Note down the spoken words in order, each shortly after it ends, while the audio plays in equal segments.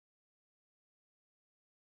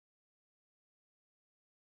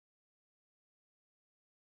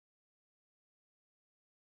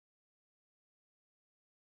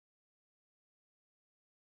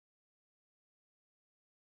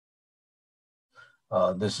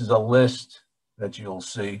This is a list that you'll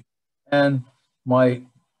see. And my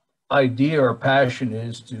idea or passion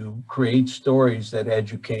is to create stories that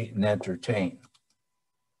educate and entertain.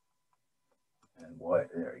 And what,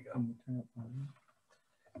 there you go.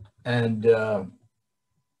 And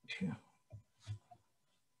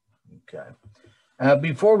okay.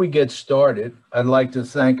 Before we get started, I'd like to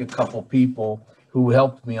thank a couple people who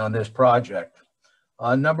helped me on this project.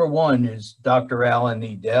 Number one is Dr. Alan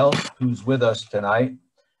Edel, who's with us tonight.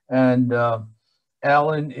 And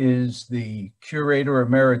Alan is the curator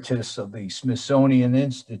emeritus of the Smithsonian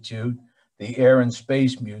Institute, the Air and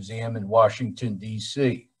Space Museum in Washington,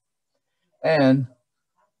 D.C. And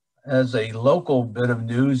as a local bit of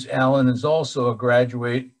news, Alan is also a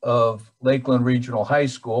graduate of Lakeland Regional High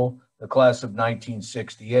School, the class of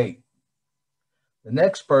 1968. The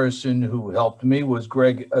next person who helped me was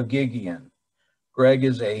Greg Agigian. Greg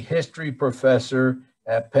is a history professor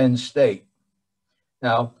at Penn State.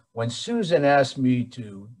 Now, when Susan asked me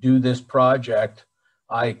to do this project,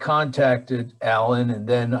 I contacted Alan and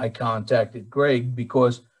then I contacted Greg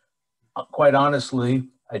because, quite honestly,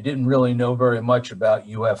 I didn't really know very much about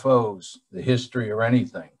UFOs, the history or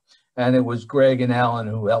anything. And it was Greg and Alan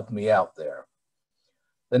who helped me out there.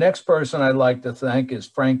 The next person I'd like to thank is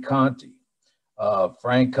Frank Conti.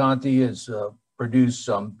 Frank Conti has produced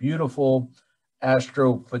some beautiful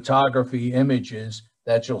astrophotography images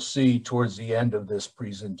that you'll see towards the end of this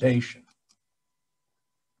presentation.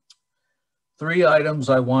 3 items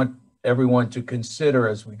I want everyone to consider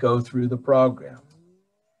as we go through the program.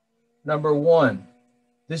 Number 1,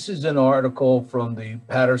 this is an article from the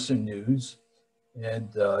Patterson News and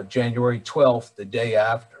January 12th, the day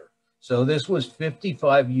after. So this was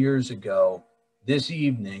 55 years ago, this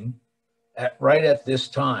evening, right at this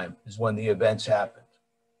time is when the events happened.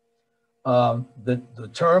 The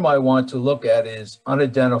term I want to look at is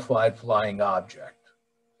unidentified flying object.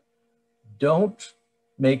 Don't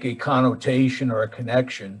make a connotation or a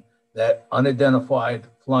connection that unidentified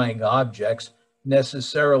flying objects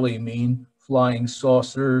necessarily mean flying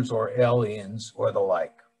saucers or aliens or the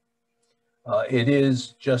like. It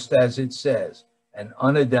is just as it says, an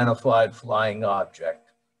unidentified flying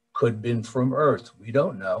object. Could have been from Earth, we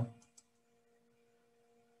don't know.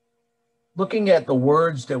 Looking at the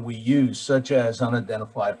words that we use, such as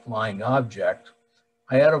unidentified flying object,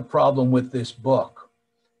 I had a problem with this book.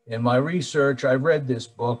 In my research, I read this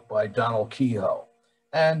book by Donald Kehoe,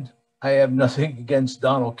 and I have nothing against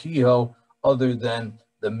Donald Kehoe other than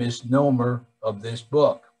the misnomer of this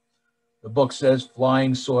book. The book says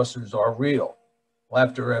flying saucers are real. Well,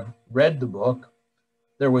 after I've read the book,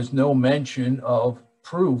 there was no mention of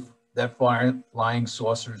proof that flying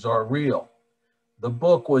saucers are real. The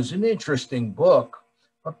book was an interesting book,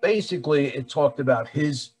 but basically it talked about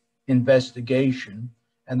his investigation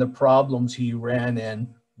and the problems he ran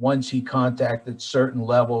in once he contacted certain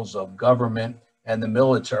levels of government and the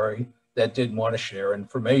military that didn't want to share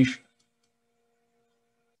information.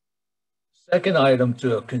 Second item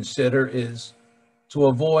to consider is to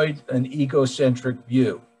avoid an egocentric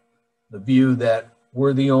view, the view that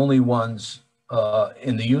we're the only ones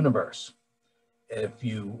in the universe. If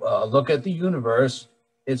you look at the universe,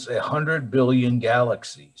 it's 100 billion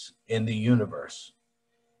galaxies in the universe.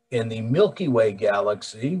 In the Milky Way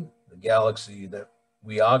galaxy, the galaxy that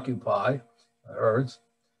we occupy, Earth,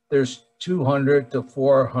 there's 200 to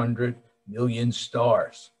 400 million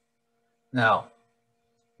stars. Now,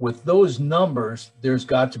 with those numbers, there's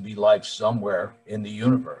got to be life somewhere in the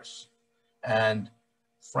universe. And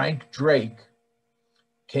Frank Drake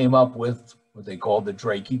came up with what they call the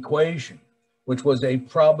Drake equation, which was a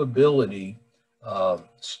probability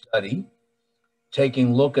study,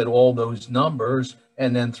 taking a look at all those numbers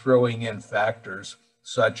and then throwing in factors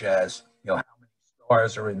such as, how many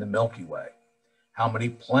stars are in the Milky Way, how many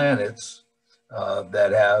planets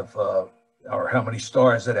that have, or how many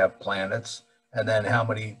stars that have planets, and then how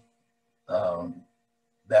many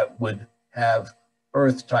that would have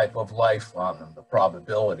Earth type of life on them, the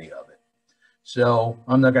probability of it. So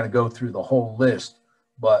I'm not going to go through the whole list,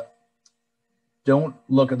 but don't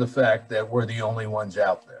look at the fact that we're the only ones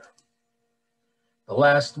out there. The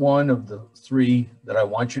last one of the 3 that I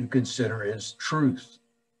want you to consider is truth.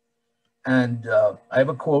 And I have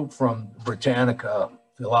a quote from Britannica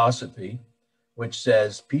Philosophy, which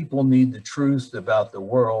says, people need the truth about the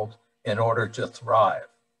world in order to thrive.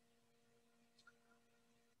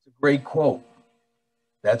 It's a great quote.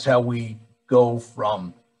 That's how we go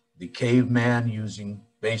from the caveman using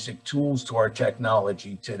basic tools to our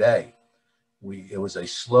technology today. It was a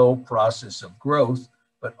slow process of growth,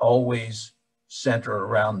 but always centered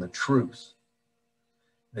around the truth.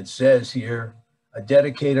 It says here, A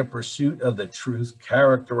dedicated pursuit of the truth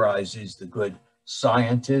characterizes the good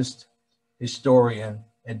scientist, historian,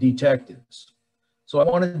 and detectives. So I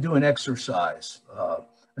want to do an exercise,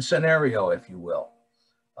 a scenario, if you will.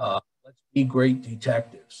 Let's be great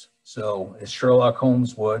detectives. So as Sherlock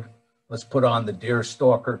Holmes would, let's put on the deer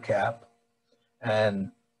stalker cap,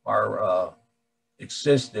 and our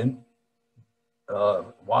assistant,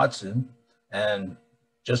 Watson, and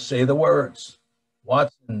just say the words.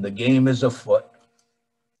 Watson, the game is afoot.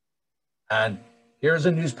 And here's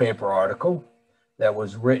a newspaper article that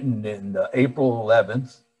was written in April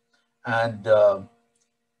 11th. And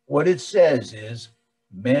what it says is,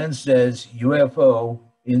 man says UFO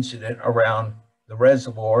incident around the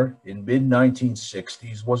reservoir in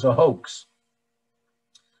mid-1960s was a hoax.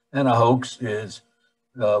 And a hoax is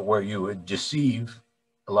where you would deceive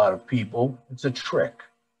a lot of people. It's a trick.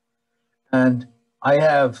 And I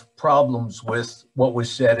have problems with what was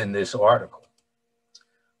said in this article.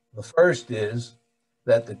 The first is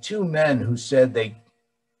that the two men who said they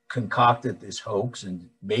concocted this hoax and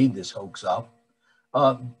made this hoax up,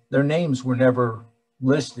 their names were never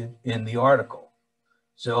listed in the article.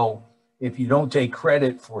 So if you don't take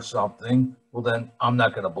credit for something, well, then I'm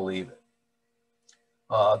not going to believe it.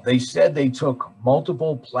 They said they took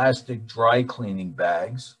multiple plastic dry cleaning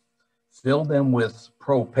bags, filled them with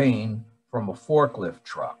propane from a forklift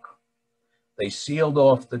truck. They sealed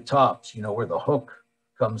off the tops, you know, where the hook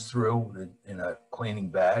comes through in a cleaning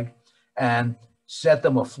bag, and set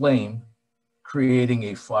them aflame, creating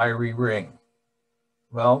a fiery ring.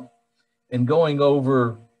 Well, in going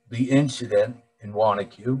over the incident in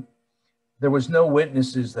Wanaque, there was no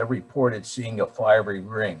witnesses that reported seeing a fiery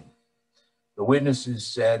ring. The witnesses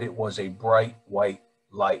said it was a bright white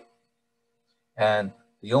light. And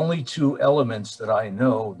the only two elements that I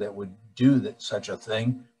know that would do that, such a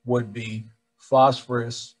thing would be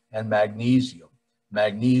phosphorus and magnesium.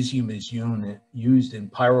 Magnesium is used in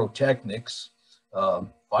pyrotechnics,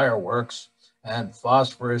 fireworks, and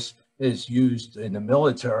phosphorus is used in the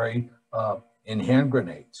military in hand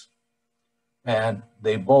grenades. And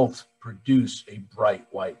they both produce a bright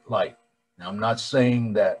white light. Now, I'm not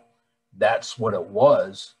saying that that's what it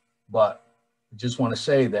was, but I just want to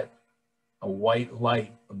say that a white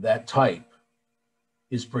light of that type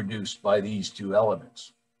is produced by these two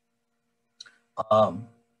elements.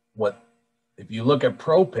 If you look at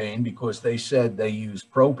propane, because they said they use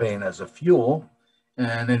propane as a fuel,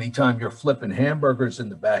 and anytime you're flipping hamburgers in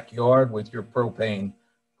the backyard with your propane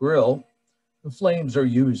grill, the flames are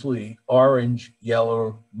usually orange,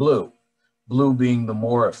 yellow, blue. Blue being the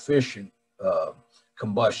more efficient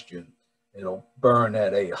combustion. It'll burn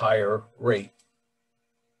at a higher rate.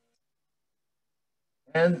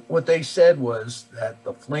 And what they said was that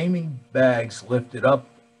the flaming bags lifted up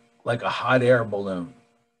like a hot air balloon.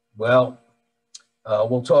 Well,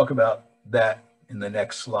 we'll talk about that in the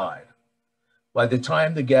next slide. By the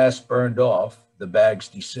time the gas burned off, the bags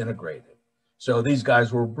disintegrated. So these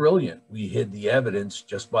guys were brilliant. We hid the evidence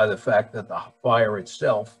just by the fact that the fire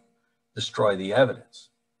itself destroyed the evidence.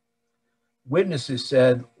 Witnesses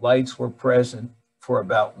said lights were present for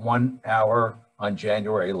about 1 hour on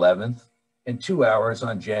January 11th and 2 hours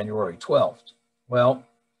on January 12th. Well,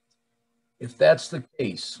 if that's the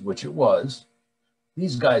case, which it was,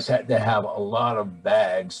 these guys had to have a lot of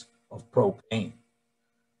bags of propane,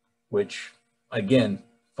 which, again,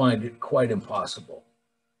 find it quite impossible.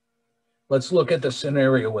 Let's look at the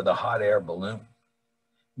scenario with a hot air balloon.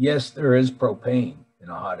 Yes, there is propane in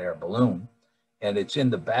a hot air balloon, and it's in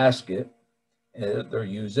the basket, and they're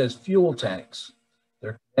used as fuel tanks.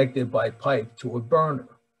 They're connected by pipe to a burner.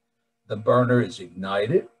 The burner is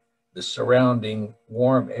ignited, the surrounding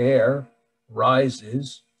warm air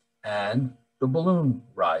rises, and the balloon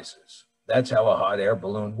rises. That's how a hot air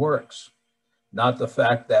balloon works. Not the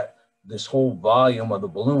fact that this whole volume of the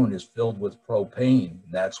balloon is filled with propane.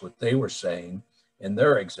 That's what they were saying in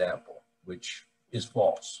their example, which is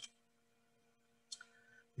false.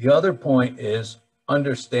 The other point is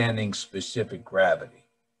understanding specific gravity.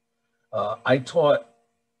 I taught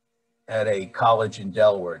at a college in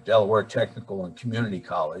Delaware, Delaware Technical and Community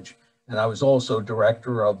College, and I was also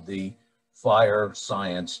director of the Fire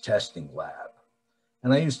Science Testing Lab.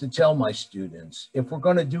 And I used to tell my students, if we're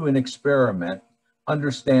going to do an experiment,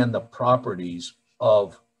 understand the properties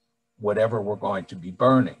of whatever we're going to be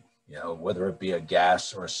burning, you know, whether it be a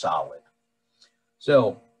gas or a solid.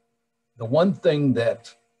 So the one thing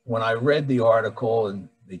that when I read the article and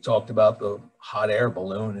they talked about the hot air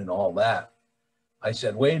balloon and all that, I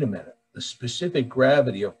said, wait a minute, the specific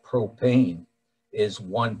gravity of propane is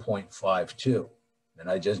 1.52. And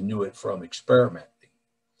I just knew it from experimenting.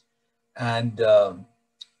 And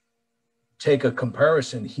take a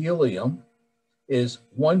comparison, helium is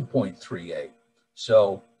 1.38.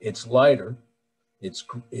 So it's lighter,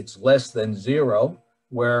 it's less than zero,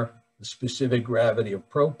 where the specific gravity of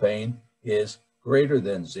propane is greater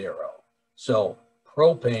than zero. So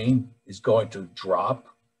propane is going to drop,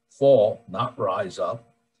 fall, not rise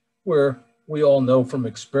up, where we all know from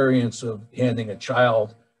experience of handing a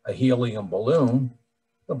child a helium balloon,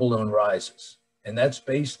 the balloon rises. And that's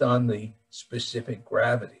based on the specific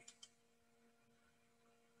gravity.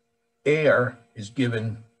 Air is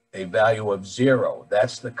given a value of zero.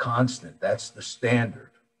 That's the constant, that's the standard.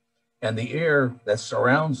 And the air that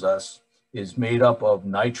surrounds us is made up of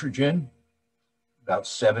nitrogen, about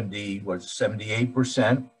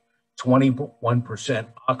 78%, 21%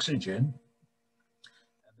 oxygen.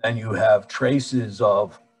 Then you have traces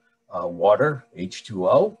of water,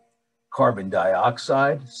 H2O, carbon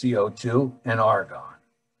dioxide, CO2, and argon.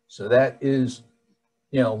 So that is,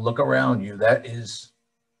 look around you, that is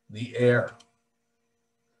the air.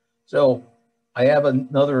 So I have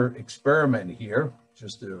another experiment here,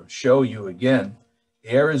 just to show you again.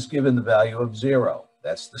 Air is given the value of zero.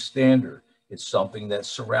 That's the standard. It's something that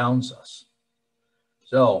surrounds us.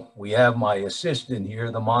 So we have my assistant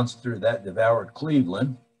here, the monster that devoured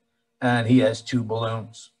Cleveland, and he has two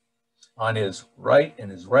balloons. On his right, in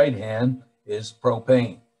his right hand, is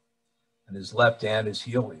propane, and his left hand is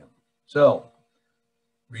helium. So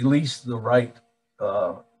release the right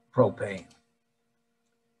propane,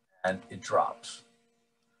 and it drops.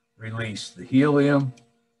 Release the helium,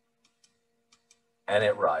 and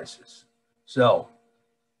it rises. So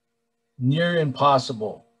near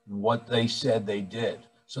impossible what they said they did.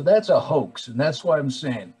 So that's a hoax, and that's why I'm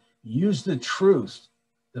saying use the truth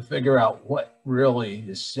to figure out what really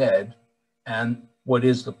is said and what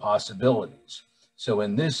is the possibilities. So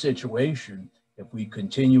in this situation, if we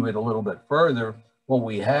continue it a little bit further, what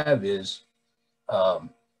we have is a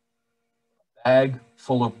bag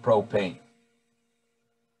full of propane.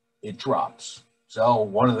 It drops. So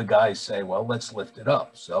one of the guys say, well, let's lift it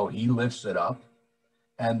up. So he lifts it up,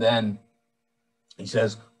 and then he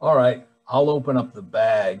says, all right, I'll open up the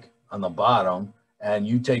bag on the bottom, and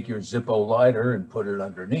you take your Zippo lighter and put it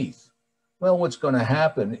underneath. Well, what's going to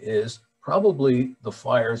happen is probably the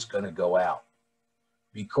fire's going to go out,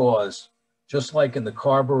 because just like in the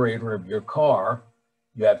carburetor of your car,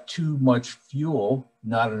 you have too much fuel,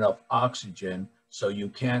 not enough oxygen, so you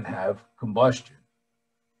can't have combustion.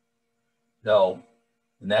 So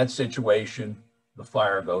in that situation, the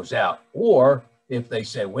fire goes out. Or if they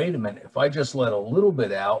say, wait a minute, if I just let a little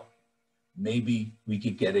bit out, maybe we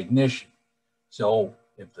could get ignition. So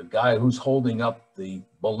if the guy who's holding up the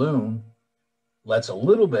balloon lets a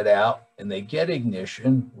little bit out and they get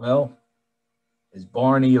ignition, well, as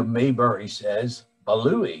Barney of Maybury says,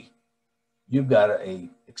 balooey, you've got a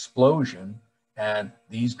explosion, and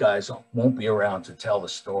these guys won't be around to tell the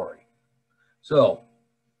story. So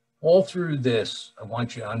all through this, I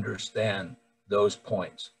want you to understand those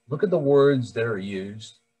points. Look at the words that are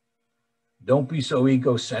used. Don't be so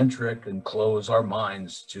egocentric and close our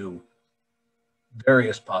minds to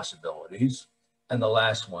various possibilities. And the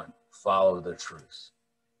last one, follow the truth.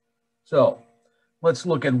 So let's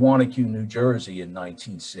look at Wanaque, New Jersey in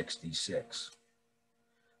 1966.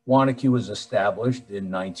 Wanaque was established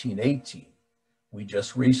in 1918. We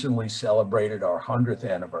just recently celebrated our 100th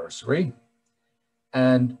anniversary,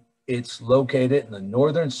 and it's located in the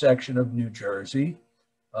northern section of New Jersey,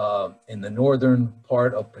 in the northern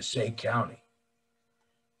part of Passaic County.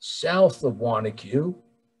 South of Wanaque,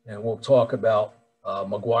 and we'll talk about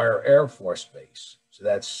McGuire Air Force Base. So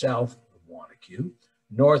that's south of Wanaque.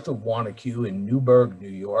 North of Wanaque in Newburgh, New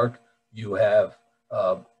York, you have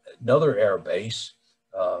another air base.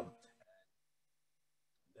 They'll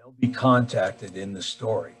be contacted in the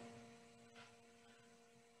story.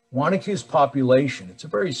 Wanaque's population, it's a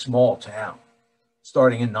very small town.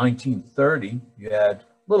 Starting in 1930, you had a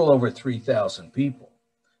little over 3,000 people.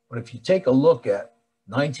 But if you take a look at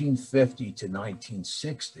 1950 to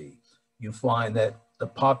 1960, you find that the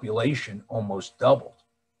population almost doubled.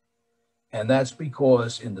 And that's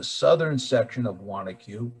because in the southern section of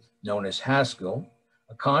Wanaque, known as Haskell,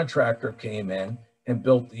 a contractor came in and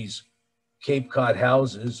built these Cape Cod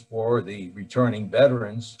houses for the returning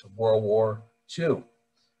veterans of World War II,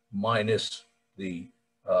 minus the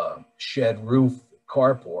shed roof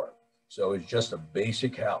carport. So it's just a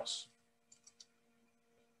basic house.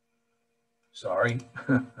 Sorry.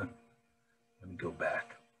 Let me go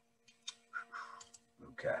back.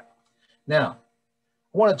 Okay. Now,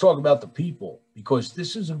 I want to talk about the people, because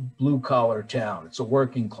this is a blue-collar town. It's a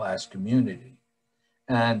working-class community.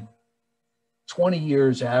 And 20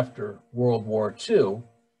 years after World War II,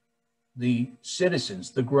 The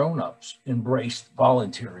citizens, the grown-ups, embraced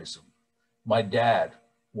volunteerism. My dad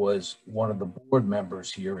was one of the board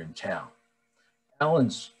members here in town.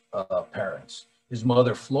 Alan's parents, his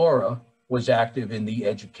mother Flora, was active in the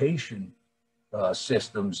education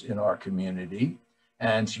systems in our community,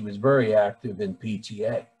 and she was very active in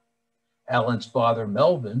PTA. Alan's father,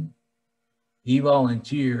 Melvin, he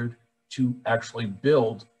volunteered to actually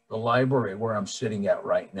build the library where I'm sitting at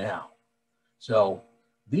right now. So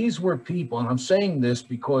these were people, and I'm saying this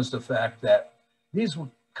because the fact that these were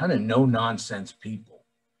kind of no-nonsense people.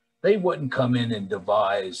 They wouldn't come in and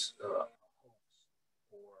devise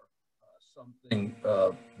something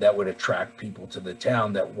that would attract people to the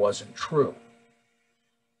town that wasn't true.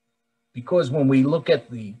 Because when we look at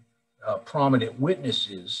the prominent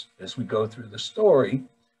witnesses as we go through the story,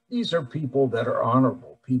 these are people that are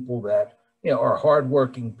honorable, people that are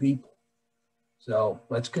hardworking people. So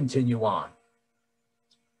let's continue on.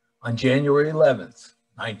 On January 11th,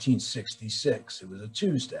 1966, it was a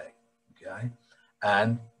Tuesday, okay?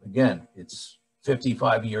 And again, it's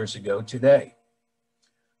 55 years ago today.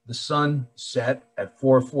 The sun set at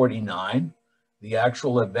 4:49. The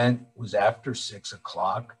actual event was after 6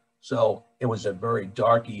 o'clock. So it was a very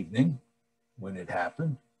dark evening when it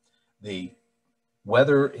happened. The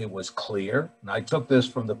weather, it was clear. And I took this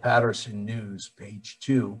from the Patterson News, page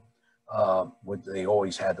 2, they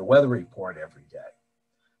always had the weather report every day.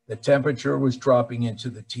 The temperature was dropping into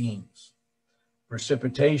the teens.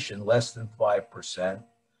 Precipitation less than 5%.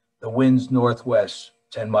 The winds northwest,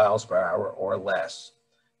 10 miles per hour or less.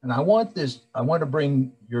 And I want to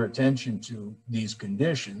bring your attention to these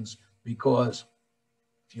conditions because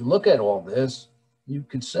if you look at all this, you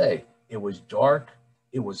could say it was dark,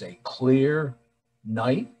 it was a clear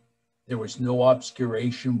night, there was no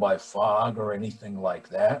obscuration by fog or anything like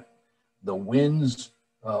that. The winds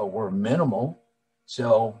were minimal,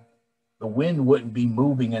 so the wind wouldn't be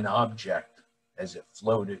moving an object as it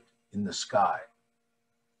floated in the sky.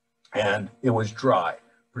 And it was dry,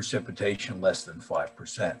 precipitation less than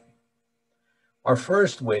 5%. Our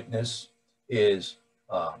first witness is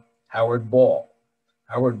Howard Ball.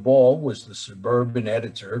 Howard Ball was the suburban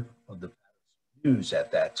editor of the News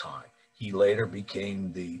at that time. He later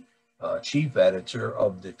became the chief editor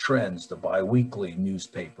of the Trends, the biweekly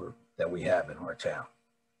newspaper that we have in our town.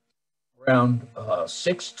 Around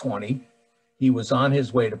 6:20, he was on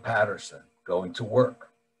his way to Patterson, going to work,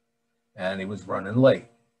 and he was running late.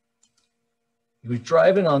 He was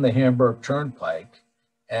driving on the Hamburg Turnpike,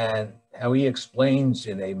 and how he explains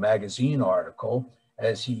in a magazine article,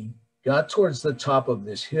 as he got towards the top of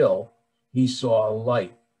this hill, he saw a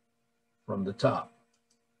light from the top.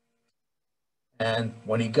 And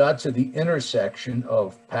when he got to the intersection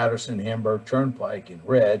of Patterson-Hamburg Turnpike in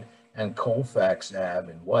red and Colfax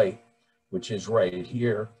Ave in white, which is right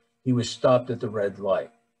here, he was stopped at the red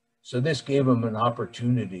light. So this gave him an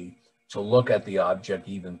opportunity to look at the object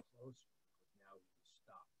even closer. Now he was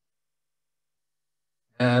stopped.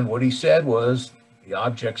 And what he said was the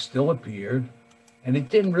object still appeared, and it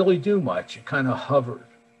didn't really do much. It kind of hovered.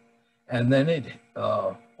 And then it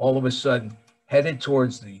all of a sudden headed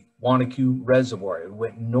towards the Wanaque Reservoir. It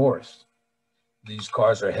went north. These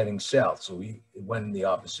cars are heading south, so it went in the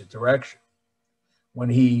opposite direction. When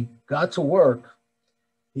he got to work,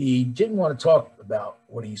 he didn't want to talk about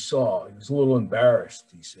what he saw. He was a little embarrassed,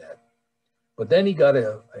 he said. But then he got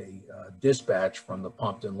a dispatch from the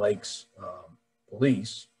Pompton Lakes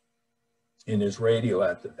police in his radio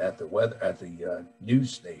at the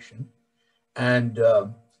news station, and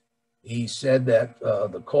he said that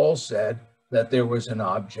the call said that there was an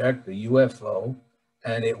object, a UFO,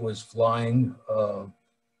 and it was flying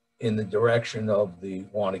in the direction of the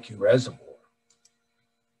Wanaque Reservoir.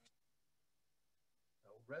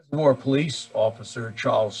 Reservoir police officer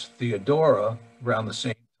Charles Theodora, around the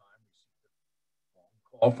same time, received a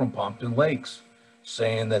phone call from Pompton Lakes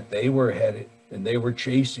saying that they were headed and they were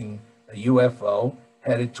chasing a UFO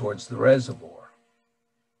headed towards the reservoir.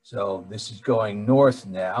 So this is going north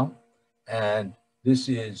now, and this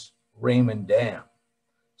is Raymond Dam.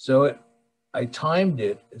 So I timed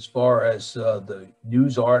it as far as the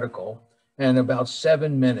news article, and about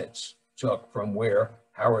 7 minutes took from where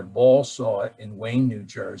Howard Ball saw it in Wayne, New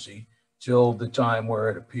Jersey, till the time where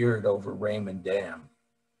it appeared over Raymond Dam.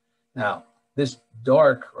 Now, this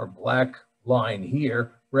dark or black line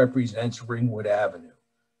here represents Ringwood Avenue,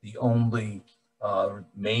 the only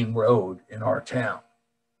main road in our town.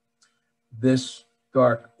 This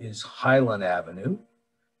dark is Highland Avenue,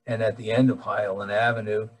 and at the end of Highland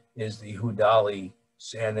Avenue is the Hudali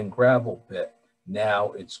Sand and Gravel Pit.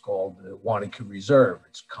 Now it's called the Wanaque Reserve.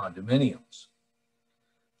 It's condominiums.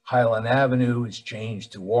 Highland Avenue is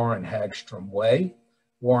changed to Warren Hagstrom Way.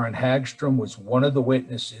 Warren Hagstrom was one of the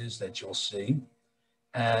witnesses that you'll see,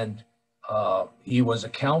 and he was a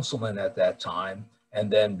councilman at that time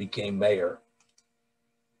and then became mayor.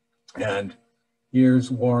 And here's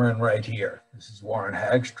Warren right here. This is Warren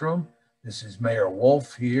Hagstrom. This is Mayor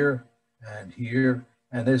Wolf here,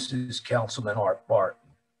 and this is Councilman Art Barton.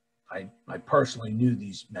 I personally knew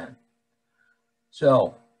these men.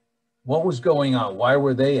 So what was going on? Why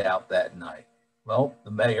were they out that night? Well,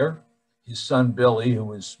 the mayor, his son Billy, who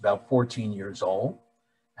was about 14 years old,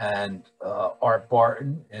 and Art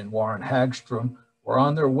Barton and Warren Hagstrom were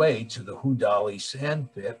on their way to the Hudali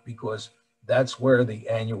sand pit because that's where the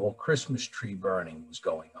annual Christmas tree burning was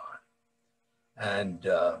going on. And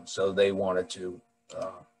so they wanted to,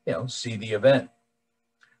 see the event.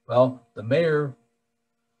 Well, the mayor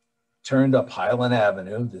turned up Highland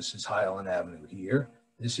Avenue. This is Highland Avenue here.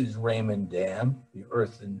 This is Raymond Dam, the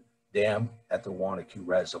earthen dam at the Wanaque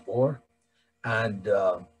Reservoir. And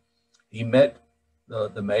he met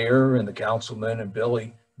the mayor and the councilman, and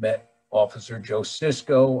Billy met Officer Joe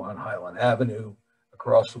Cisco on Highland Avenue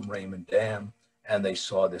across from Raymond Dam, and they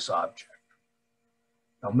saw this object.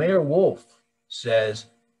 Now, Mayor Wolf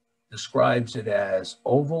describes it as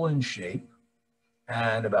oval in shape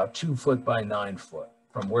and about 2 foot by 9 foot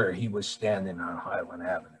from where he was standing on Highland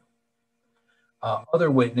Avenue. Other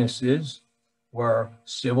witnesses were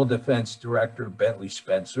Civil Defense Director Bentley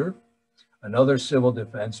Spencer, another civil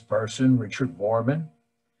defense person, Richard Borman,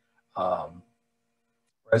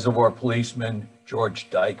 Reservoir Policeman George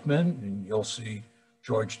Dykeman, and you'll see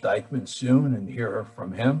George Dykeman soon and hear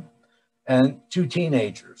from him, and 2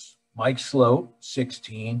 teenagers, Mike Sloat,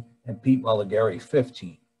 16, and Pete Mulligary,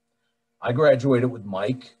 15. I graduated with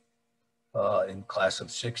Mike in class of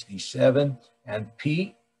 67, and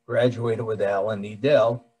Pete graduated with Alan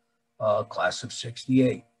Edel, class of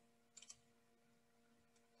 68.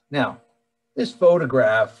 Now, this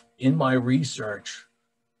photograph in my research,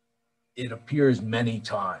 it appears many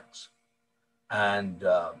times. And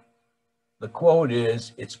the quote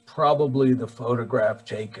is, it's probably the photograph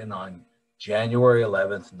taken on January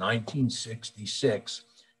 11th, 1966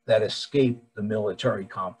 that escaped the military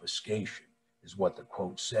confiscation, is what the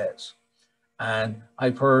quote says. And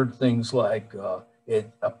I've heard things like,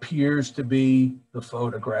 it appears to be the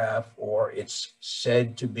photograph, or it's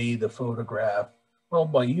said to be the photograph. Well,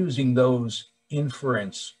 by using those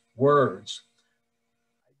inference words,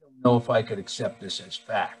 I don't know if I could accept this as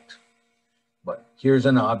fact. But here's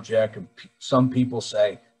an object, and some people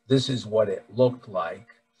say this is what it looked like.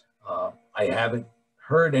 I haven't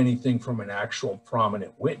heard anything from an actual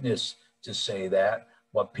prominent witness to say that,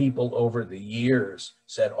 but people over the years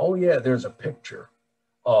said, oh yeah, there's a picture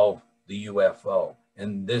of the UFO.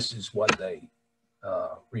 And this is what they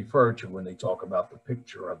refer to when they talk about the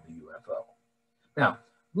picture of the UFO. Now,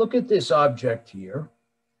 look at this object here,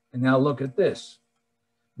 and now look at this.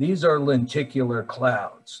 These are lenticular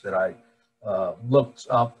clouds that I looked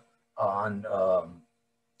up on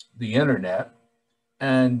the internet,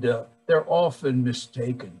 and they're often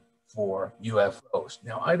mistaken for UFOs.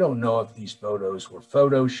 Now, I don't know if these photos were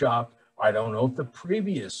photoshopped. I don't know if the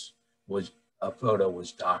previous photo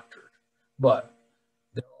was doctored, but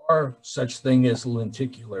there are such thing as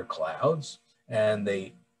lenticular clouds, and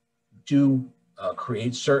they do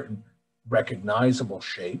create certain recognizable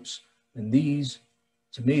shapes. And these,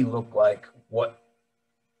 to me, look like what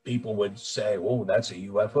people would say, oh, that's a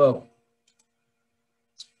UFO.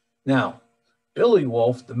 Now, Billy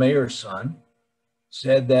Wolf, the mayor's son,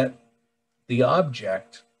 said that the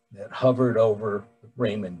object that hovered over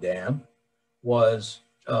Raymond Dam was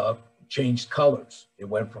changed colors. It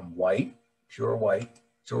went from white, pure white,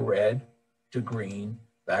 to red, to green,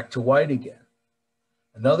 back to white again.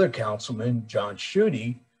 Another councilman, John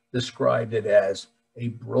Schutte, described it as a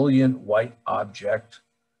brilliant white object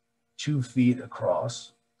 2 feet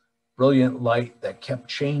across, brilliant light that kept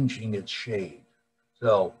changing its shade.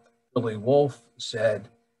 So Billy Wolf said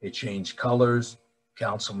it changed colors.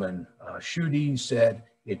 Councilman Schutte said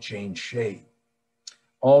it changed shade.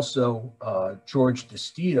 Also, George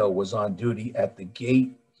DeStito was on duty at the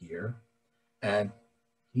gate here, and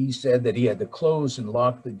he said that he had to close and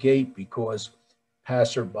lock the gate because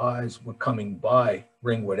passerbys were coming by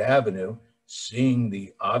Ringwood Avenue, seeing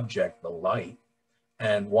the object, the light,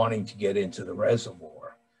 and wanting to get into the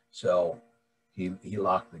reservoir. So he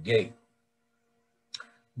locked the gate.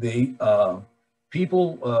 The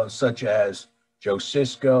people such as Joe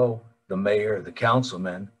Cisco, the mayor, the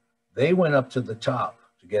councilman, they went up to the top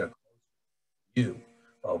to get a view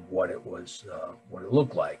of what it was, what it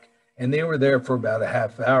looked like. And they were there for about a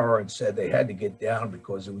half hour and said they had to get down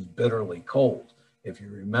because it was bitterly cold. If you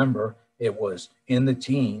remember, it was in the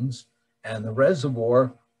teens, and the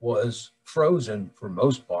reservoir was frozen for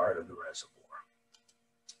most part of the reservoir.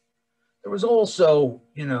 There was also,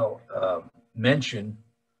 mentioned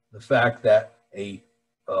the fact that a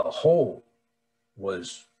hole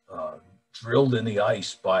was drilled in the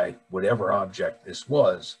ice by whatever object this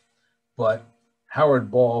was, but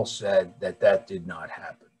Howard Ball said that that did not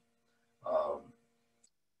happen. I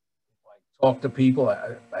talked to people.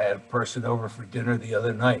 I had a person over for dinner the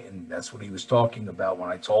other night, and that's what he was talking about when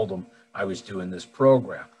I told him I was doing this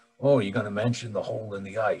program. Oh, you're going to mention the hole in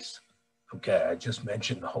the ice. Okay, I just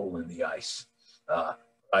mentioned the hole in the ice.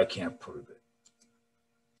 I can't prove it.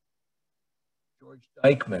 George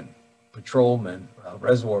Dykman, patrolman,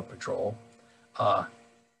 Reservoir Patrol,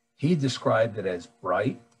 he described it as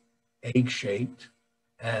bright, egg-shaped,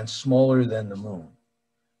 and smaller than the moon.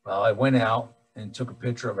 Well, I went out and took a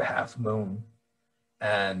picture of a half moon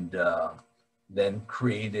and then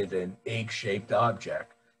created an egg-shaped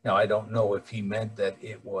object. Now, I don't know if he meant that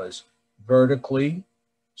it was vertically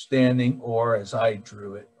standing or, as I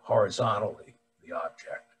drew it, horizontally, the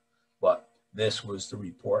object. But this was the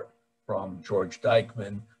report from George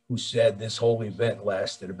Dykman, who said this whole event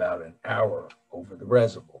lasted about an hour over the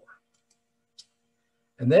reservoir.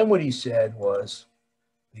 And then what he said was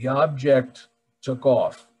the object took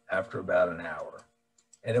off after about an hour,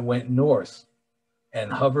 and it went north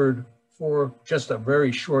and hovered for just a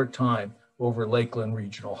very short time over Lakeland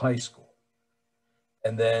Regional High School.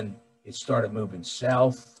 And then it started moving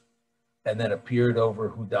south and then appeared over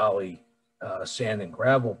Hudali Sand and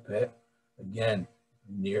Gravel Pit, again,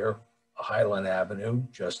 near Highland Avenue,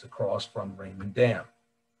 just across from Raymond Dam.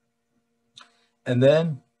 And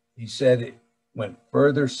then he said it went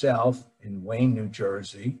further south in Wayne, New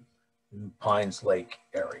Jersey, to Pines Lake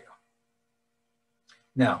area.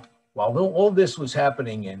 Now, while all this was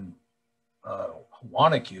happening in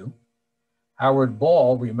Wanaque, Howard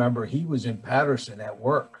Ball, remember, he was in Patterson at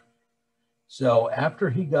work. So after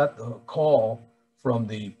he got the call from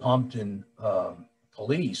the Pompton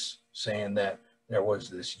police saying that there was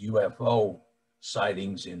this UFO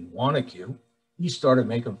sightings in Wanaque, he started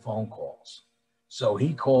making phone calls. So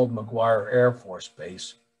he called McGuire Air Force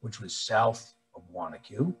Base, which was south of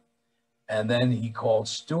Wanaque. And then he called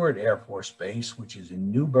Stewart Air Force Base, which is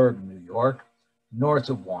in Newburgh, New York, north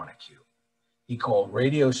of Wanaque. He called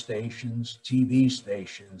radio stations, TV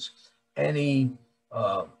stations, any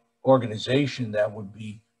organization that would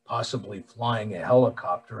be possibly flying a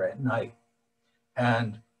helicopter at night.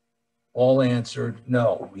 And all answered,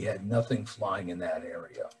 no, we had nothing flying in that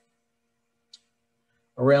area.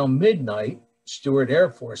 Around midnight, Stewart Air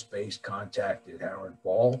Force Base contacted Howard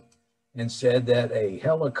Ball and said that a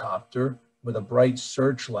helicopter with a bright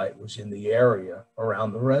searchlight was in the area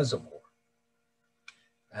around the reservoir.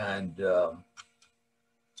 And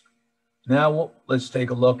now let's take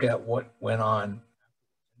a look at what went on.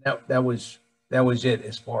 That was it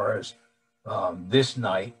as far as this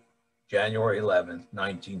night, January 11th,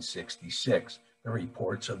 1966, the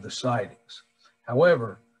reports of the sightings.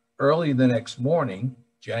 However, early the next morning,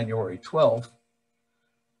 January 12th,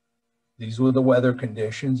 these were the weather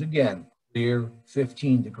conditions. Again, clear,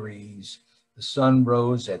 15 degrees. The sun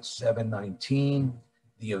rose at 7:19.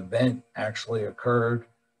 The event actually occurred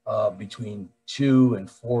between 2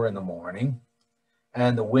 and 4 in the morning.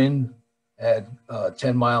 And the wind had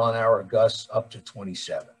 10-mile-an-hour gusts up to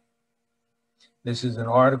 27. This is an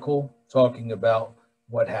article talking about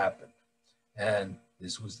what happened. And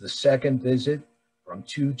this was the second visit from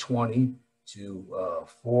 2:20 to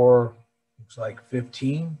 4, looks like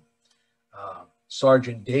 15.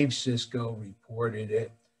 Sergeant Dave Cisco reported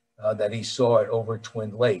it, that he saw it over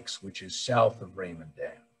Twin Lakes, which is south of Raymond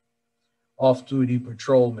Dam. Off-duty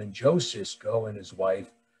patrolman Joe Cisco and his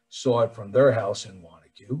wife saw it from their house in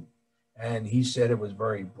Wanaque, and he said it was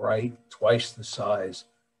very bright, twice the size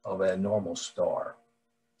of a normal star.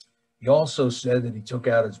 He also said that he took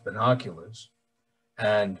out his binoculars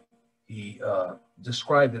and he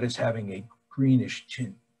described it as having a greenish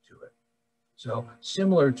tint to it. So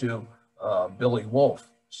similar to Billy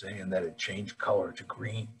Wolf saying that it changed color to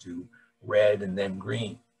green, to red, and then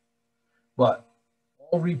green. But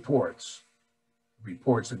all reports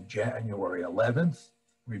of January 11th,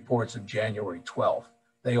 reports of January 12th,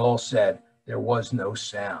 they all said there was no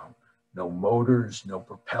sound, no motors, no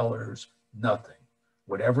propellers, nothing.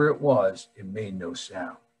 Whatever it was, it made no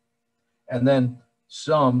sound. And then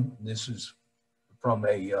some, this is from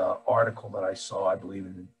a article that I saw, I believe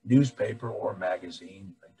in a newspaper or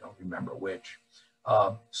magazine, I don't remember which.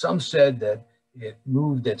 Some said that it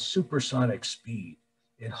moved at supersonic speed.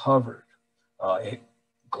 It hovered, it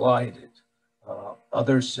glided.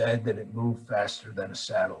 Others said that it moved faster than a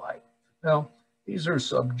satellite. Now, these are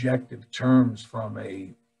subjective terms from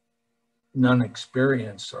a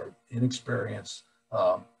non-experienced or inexperienced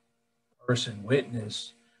uh, person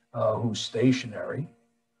witness who's stationary,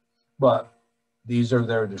 but these are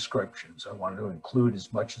their descriptions. I wanted to include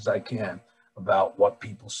as much as I can about what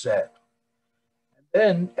people said. And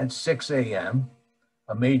then at 6 a.m.,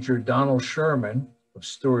 a Major Donald Sherman of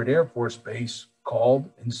Stewart Air Force Base called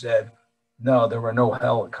and said, no, there were no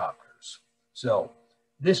helicopters. So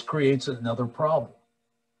this creates another problem.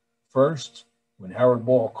 First, when Howard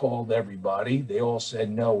Ball called everybody, they all said,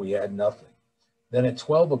 no, we had nothing. Then at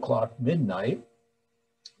 12 o'clock midnight,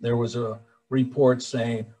 there was a report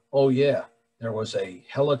saying, oh yeah, there was a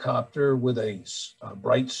helicopter with a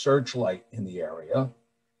bright searchlight in the area. And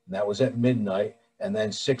that was at midnight. And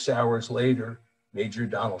then 6 hours later, Major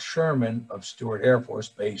Donald Sherman of Stewart Air Force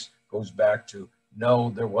Base goes back to, no,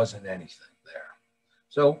 there wasn't anything there.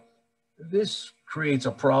 So this creates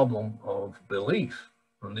a problem of belief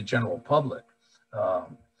from the general public.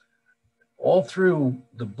 All through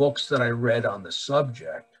the books that I read on the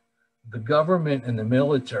subject, the government and the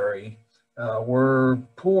military were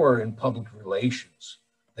poor in public relations.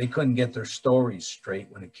 They couldn't get their stories straight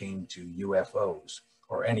when it came to UFOs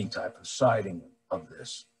or any type of sighting of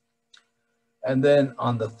this. And then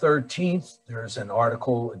on the 13th, there's an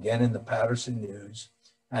article again in the Patterson News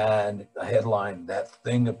and a headline, that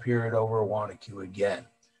thing appeared over Wanaque again,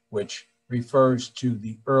 which refers to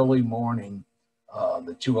the early morning,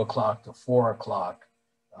 the 2 o'clock to 4 o'clock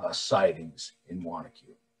sightings in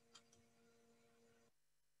Wanaque.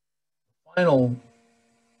 Final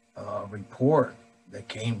report that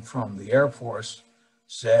came from the Air Force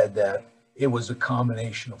said that it was a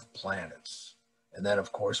combination of planets. And then,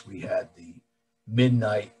 of course, we had the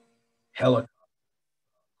midnight helicopter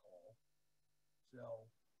call. So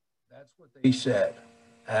that's what they said.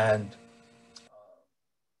 And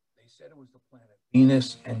they said it was the planet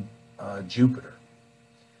Venus and Jupiter.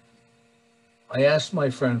 I asked my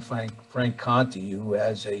friend Frank Conti, who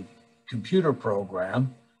has a computer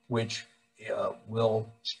program which will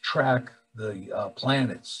track the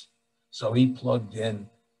planets. So he plugged in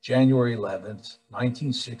January 11th,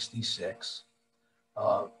 1966,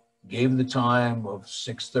 gave the time of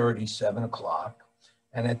 6:30, 7 o'clock.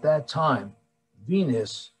 And at that time,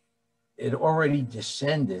 Venus had already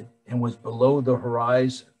descended and was below the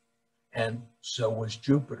horizon, and so was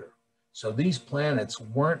Jupiter. So these planets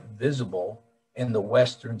weren't visible in the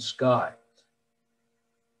western sky.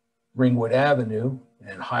 Ringwood Avenue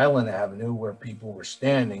and Highland Avenue, where people were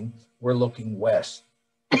standing, were looking west.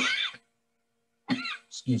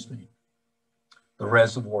 Excuse me. The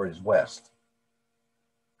reservoir is west.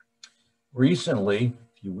 Recently,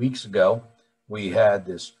 a few weeks ago, we had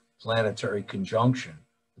this planetary conjunction,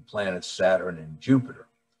 the planets Saturn and Jupiter.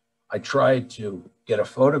 I tried to get a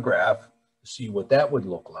photograph to see what that would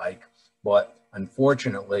look like, but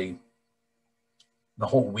unfortunately, the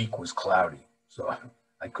whole week was cloudy, so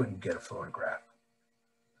I couldn't get a photograph.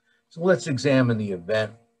 So let's examine the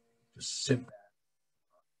event, just sit back,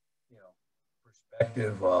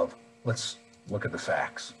 perspective of, let's look at the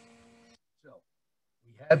facts. So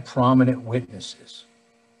we had prominent witnesses,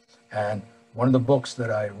 and one of the books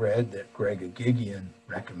that I read that Greg Agigian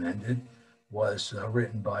recommended was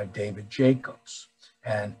written by David Jacobs.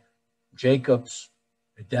 And Jacobs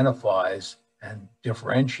identifies and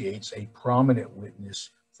differentiates a prominent witness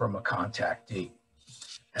from a contactee.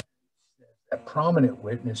 And that prominent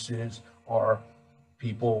witnesses are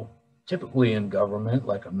people typically in government,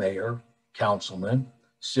 like a mayor, councilman,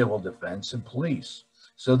 civil defense, and police.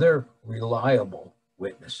 So they're reliable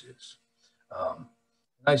witnesses.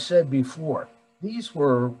 I said before, these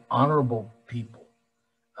were honorable people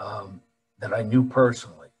that I knew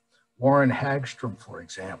personally. Warren Hagstrom, for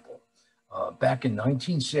example. Back in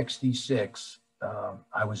 1966,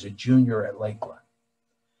 I was a junior at Lakeland.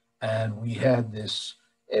 And we had this,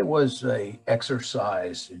 it was a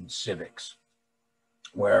exercise in civics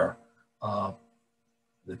where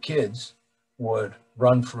the kids would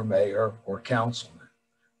run for mayor or councilman.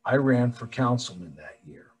 I ran for councilman that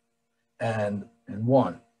year and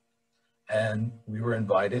won. And we were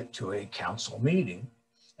invited to a council meeting,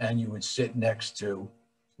 and you would sit next to,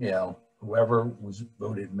 whoever was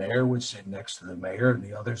voted mayor would sit next to the mayor, and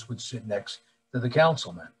the others would sit next to the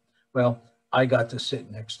councilman. Well, I got to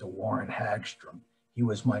sit next to Warren Hagstrom. He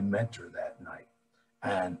was my mentor that night,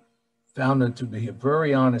 and found him to be a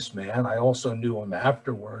very honest man. I also knew him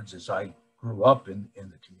afterwards as I grew up in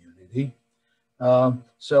the community.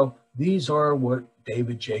 So these are what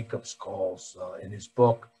David Jacobs calls in his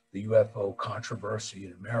book, The UFO Controversy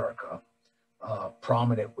in America,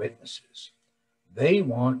 prominent witnesses. They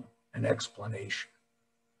want an explanation,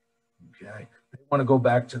 okay? They want to go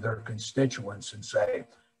back to their constituents and say,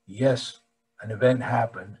 yes, an event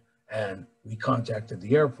happened and we contacted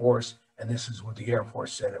the Air Force and this is what the Air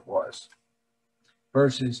Force said it was.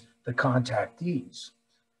 Versus the contactees.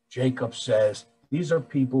 Jacob says, these are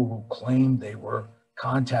people who claim they were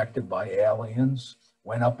contacted by aliens,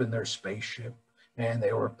 went up in their spaceship, and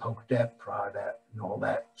they were poked at, prodded at, and all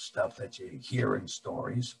that stuff that you hear in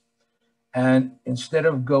stories. And instead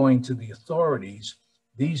of going to the authorities,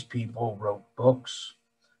 these people wrote books,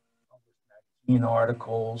 magazine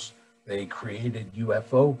articles, they created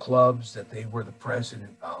UFO clubs that they were the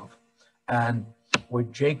president of. And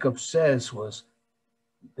what Jacob says was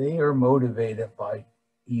they are motivated by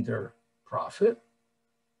either profit,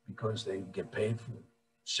 because they get paid for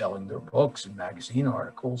selling their books and magazine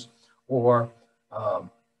articles, or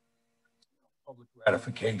public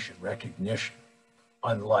gratification, recognition,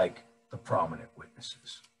 unlike the prominent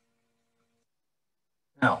witnesses.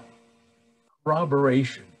 Now,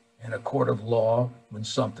 corroboration in a court of law, when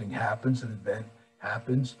something happens, an event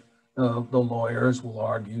happens, the lawyers will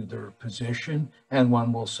argue their position, and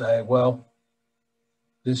one will say, well,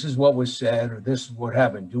 this is what was said, or this is what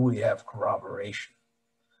happened. Do we have corroboration?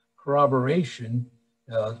 Corroboration,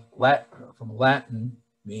 from Latin,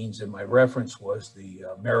 means, and my reference was the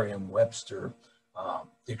Merriam-Webster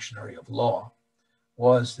Dictionary of Law,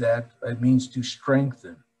 was that it means to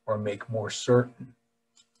strengthen or make more certain.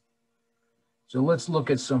 So let's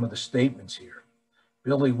look at some of the statements here.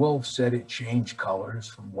 Billy Wolf said it changed colors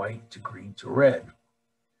from white to green to red.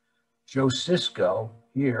 Joe Sisko,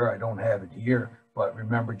 here, I don't have it here, but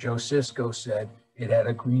remember Joe Sisko said it had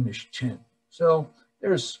a greenish tint. So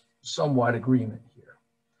there's somewhat agreement here.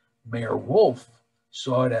 Mayor Wolf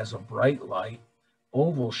saw it as a bright light,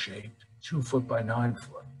 oval-shaped, 2 foot by 9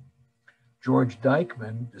 foot. George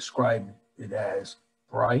Dykman described it as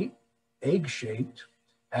bright, egg-shaped,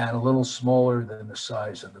 and a little smaller than the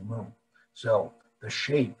size of the moon. So the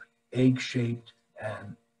shape, egg-shaped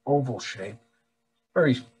and oval-shaped,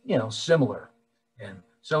 very, similar. And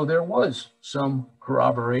so there was some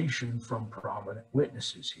corroboration from prominent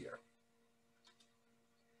witnesses here.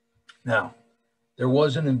 Now, there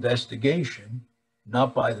was an investigation,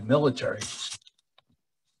 not by the military,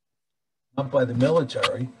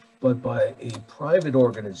 but by a private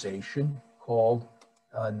organization called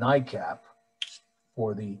NICAP,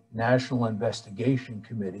 for the National Investigation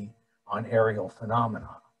Committee on Aerial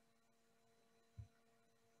Phenomena.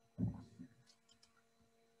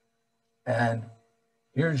 And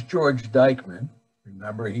here's George Dykman.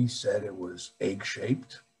 Remember, he said it was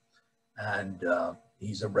egg-shaped, and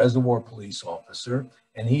he's a reservoir police officer,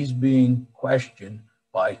 and he's being questioned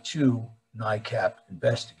by 2 NICAP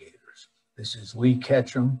investigators. This is Lee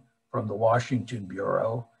Ketchum from the Washington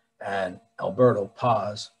Bureau and Alberto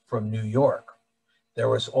Paz from New York. There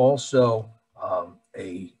was also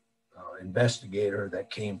a investigator that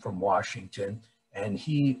came from Washington, and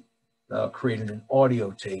he created an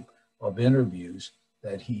audio tape of interviews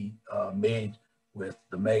that he made with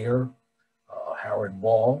the mayor, Howard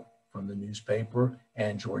Ball from the newspaper,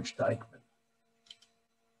 and George Dykman.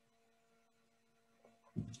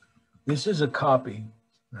 This is a copy,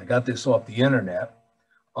 and I got this off the internet,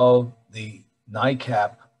 of the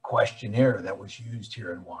NICAP questionnaire that was used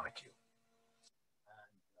here in Wanaque.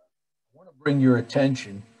 I want to bring your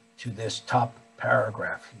attention to this top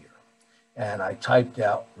paragraph here. And I typed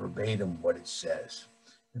out verbatim what it says.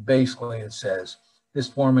 And basically it says, this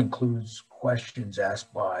form includes questions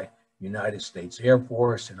asked by United States Air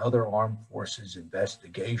Force and other armed forces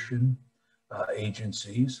investigation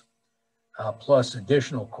agencies, plus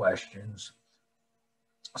additional questions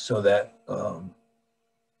so that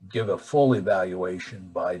give a full evaluation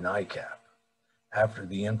by NICAP. After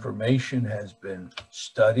the information has been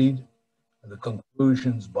studied, the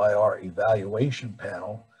conclusions by our evaluation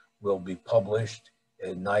panel will be published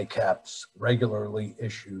in NICAP's regularly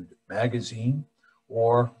issued magazine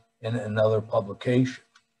or in another publication.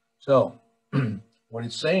 So what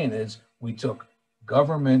it's saying is we took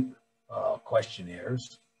government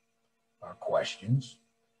questionnaires, or questions,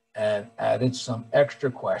 and added some extra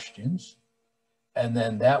questions, and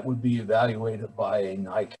then that would be evaluated by a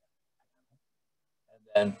NICAP,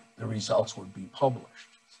 and then the results would be published.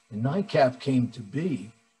 And NICAP came to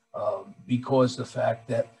be because the fact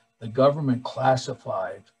that the government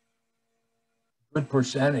classified a good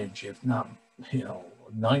percentage, if not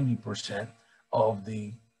 90% of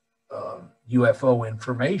the UFO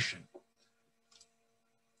information.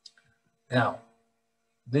 Now,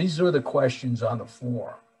 these are the questions on the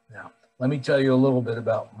form. Now, let me tell you a little bit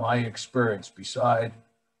about my experience beside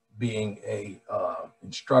being a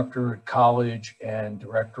instructor at college and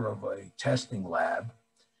director of a testing lab.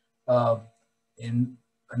 In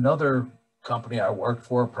another company I worked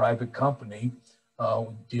for, a private company,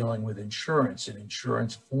 dealing with insurance and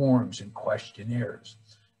insurance forms and questionnaires.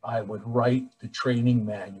 I would write the training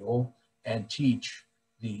manual and teach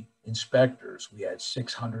the inspectors. We had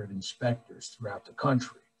 600 inspectors throughout the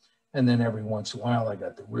country. And then every once in a while, I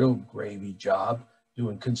got the real gravy job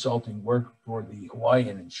doing consulting work for the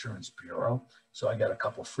Hawaiian Insurance Bureau. So I got a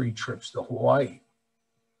couple free trips to Hawaii.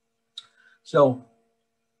 So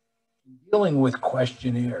dealing with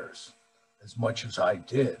questionnaires as much as I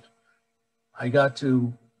did, I got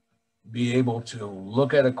to be able to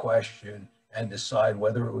look at a question and decide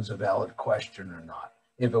whether it was a valid question or not.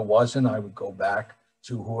 If it wasn't, I would go back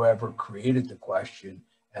to whoever created the question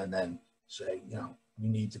and then say, you know, we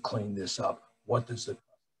need to clean this up. What does the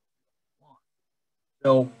customer want?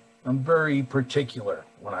 So I'm very particular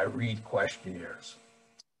when I read questionnaires.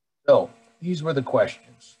 So these were the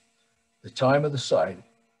questions: the time of the sighting,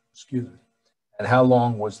 excuse me, and how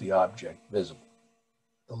long was the object visible?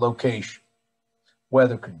 The location,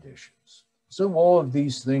 weather conditions. So all of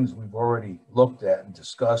these things we've already looked at and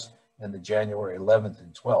discussed in the January 11th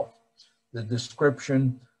and 12th. The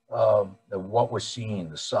description of what was seen,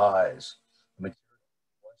 the size, the material.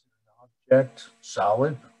 Was it an object,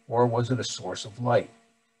 solid, or was it a source of light?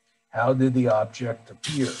 How did the object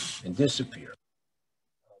appear and disappear?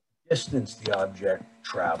 The distance the object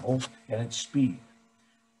traveled and its speed.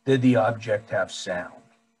 Did the object have sound?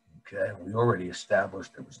 Okay, we already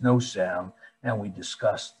established there was no sound, and we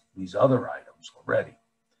discussed these other items already.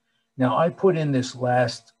 Now, I put in this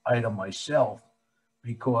last item myself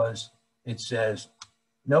because it says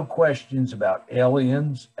no questions about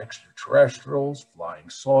aliens, extraterrestrials, flying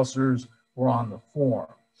saucers were on the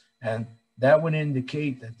form. And that would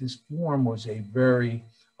indicate that this form was a very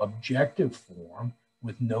objective form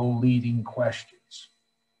with no leading questions.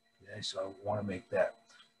 Okay, so I want to make that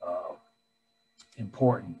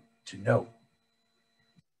important to note.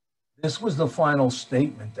 This was the final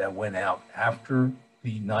statement that went out after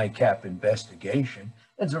the NICAP investigation.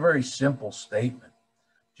 It's a very simple statement.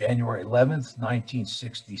 January 11th,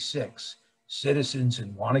 1966, citizens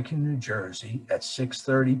in Wanaque, New Jersey at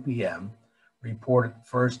 6:30 p.m. reported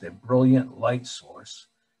first a brilliant light source,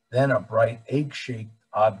 then a bright egg-shaped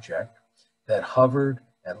object that hovered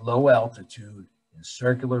at low altitude in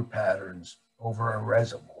circular patterns over a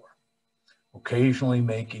reservoir, occasionally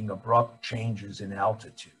making abrupt changes in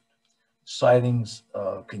altitude. Sightings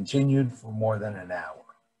continued for more than an hour.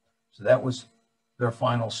 So that was their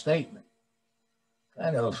final statement.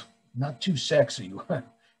 Kind of not too sexy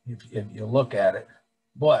if you look at it.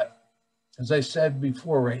 But as I said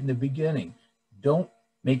before, right in the beginning, don't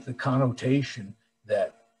make the connotation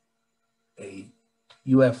that a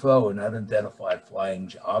UFO, an unidentified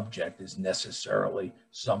flying object, is necessarily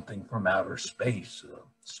something from outer space, a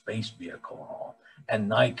space vehicle and all. And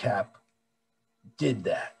NICAP did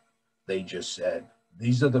that. They just said,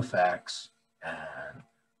 these are the facts, and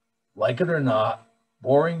like it or not,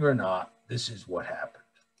 boring or not, this is what happened.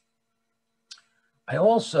 I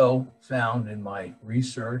also found in my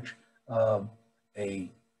research in a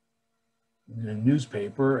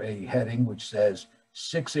newspaper a heading which says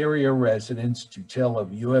 6 area residents to tell of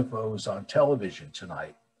UFOs on television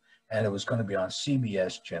tonight, and it was going to be on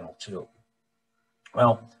CBS Channel 2.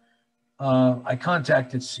 Well, I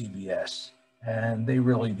contacted CBS, and they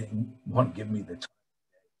really didn't want to give me the time.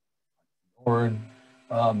 Ignoring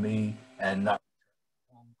me and not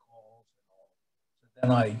phone calls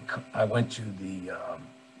and all. So then I went to the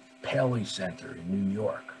Paley Center in New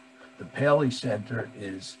York. The Paley Center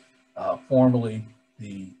is formerly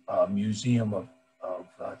the Museum of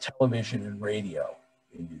Television and Radio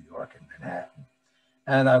in New York and Manhattan.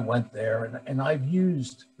 And I went there, and I've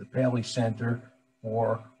used the Paley Center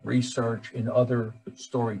for research in other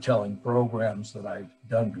storytelling programs that I've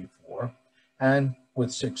done before, and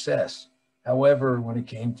with success. However, when it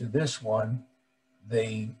came to this one,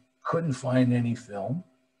 they couldn't find any film,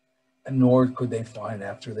 and nor could they find,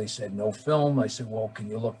 after they said no film, I said, well, can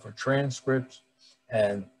you look for transcripts?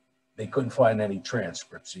 And they couldn't find any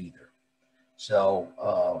transcripts either. So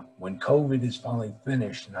when COVID is finally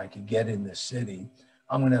finished and I can get in the city,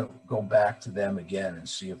 I'm going to go back to them again and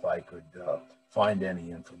see if I could find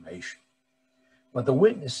any information. But the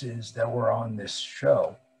witnesses that were on this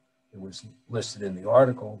show, it was listed in the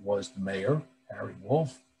article, was the mayor, Harry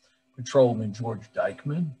Wolf, Patrolman George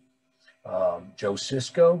Dykeman, Joe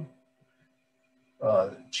Cisco,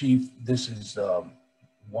 Chief, this is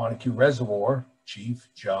Wanaque Reservoir, Chief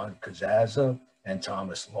John Kazaza and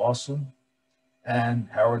Thomas Lawson, and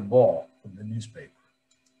Howard Ball from the newspaper.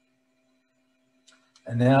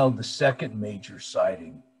 And now the second major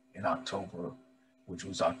sighting in October, which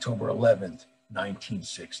was October 11th,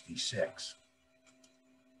 1966.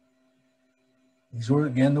 These were,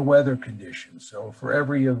 again, the weather conditions. So for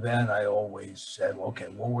every event, I always said, okay,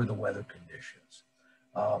 what were the weather conditions?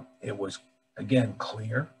 It was, again,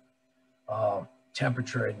 clear.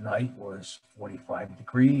 Temperature at night was 45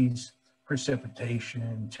 degrees,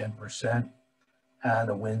 precipitation 10%, and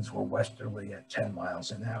the winds were westerly at 10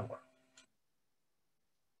 miles an hour.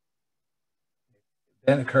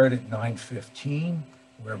 Then occurred at 9:15,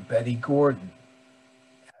 where Betty Gordon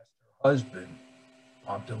asked her husband,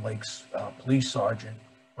 Pompton Lakes Police Sergeant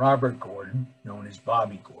Robert Gordon, known as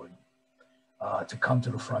Bobby Gordon, to come to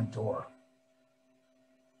the front door.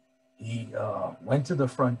 He went to the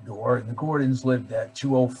front door, and the Gordons lived at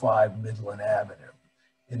 205 Midland Avenue.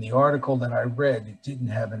 In the article that I read, it didn't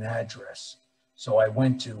have an address. So I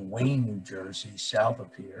went to Wayne, New Jersey, south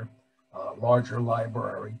of here, a larger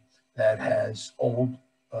library that has old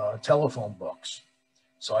telephone books.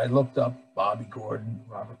 So I looked up Bobby Gordon,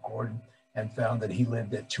 Robert Gordon, and found that he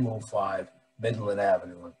lived at 205 Midland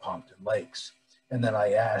Avenue in Pompton Lakes. And then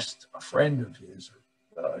I asked a friend of his,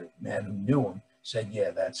 a man who knew him, said, yeah,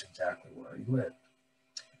 that's exactly where he lived.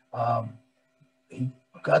 He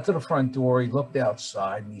got to the front door, he looked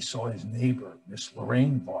outside, and he saw his neighbor, Miss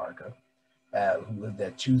Lorraine Varga, who lived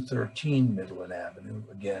at 213 Midland Avenue,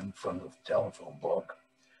 again from the telephone book.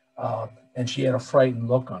 And she had a frightened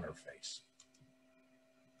look on her face.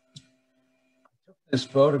 I took this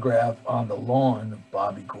photograph on the lawn of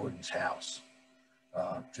Bobby Gordon's house,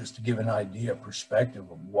 just to give an idea, perspective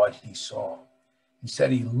of what he saw. He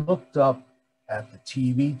said he looked up at the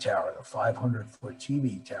TV tower, the 500-foot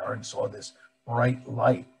TV tower, and saw this bright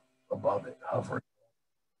light above it hovering.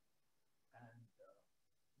 And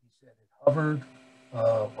he said it hovered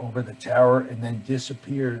over the tower and then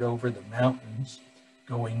disappeared over the mountains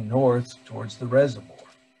going north towards the reservoir.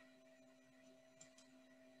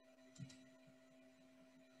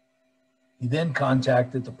 He then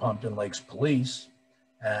contacted the Pompton Lakes Police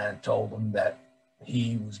and told them that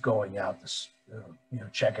he was going out to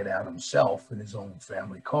check it out himself in his own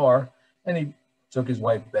family car, and he took his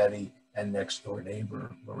wife Betty and next door neighbor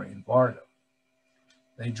Lorraine Varga.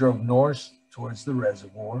 They drove north towards the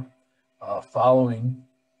reservoir, following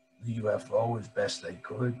the UFO as best they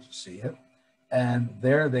could to see it, and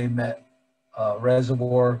there they met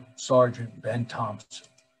Reservoir Sergeant Ben Thompson.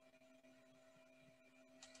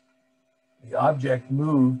 The object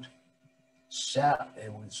moved south,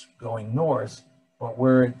 it was going north, but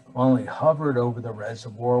where it only hovered over the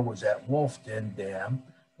reservoir was at Wolf Den Dam,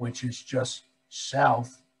 which is just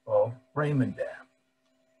south of Raymond Dam.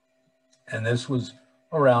 And this was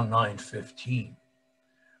around 9:15.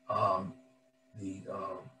 The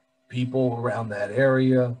people around that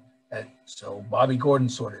area, so Bobby Gordon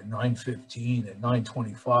saw it at 9:15. At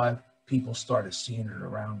 9:25, people started seeing it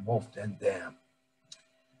around Wolf Den Dam.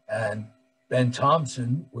 And Ben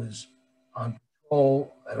Thompson was on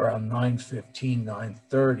patrol at around 9:15,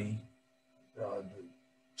 9:30. The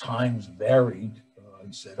times varied.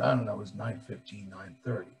 He said, I don't know, it was 9:15,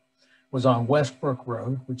 9:30. Was on Westbrook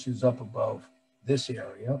Road, which is up above this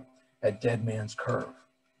area at Dead Man's Curve.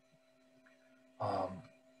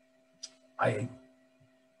 I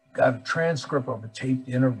got a transcript of a taped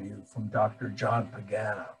interview from Dr. John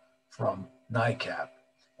Pagana from NICAP,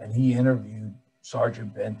 and he interviewed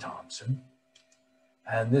Sergeant Ben Thompson.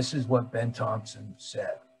 And this is what Ben Thompson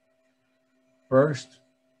said. First,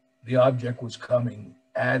 the object was coming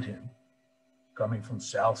at him, coming from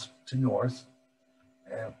south to north,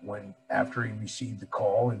 after he received the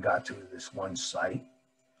call and got to this one site,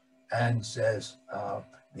 and says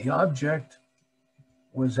the object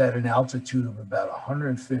was at an altitude of about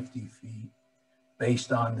 150 feet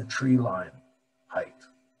based on the tree line height.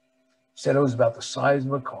 He said it was about the size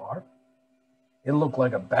of a car. It looked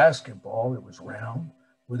like a basketball. It was round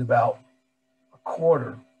with about a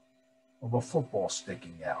quarter of a football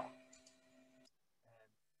sticking out.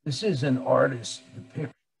 This is an artist's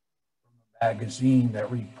depiction from a magazine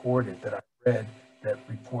that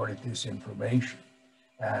reported this information.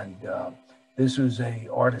 And this was an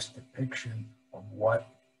artist's depiction of what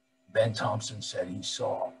Ben Thompson said he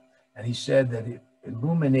saw. And he said that it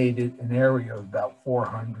illuminated an area of about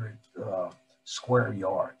 400 square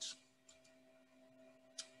yards.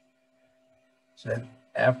 Said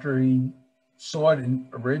after he saw it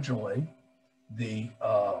originally, the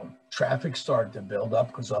traffic started to build up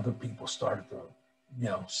because other people started to,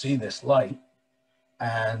 see this light.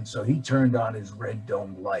 And so he turned on his red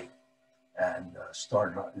dome light and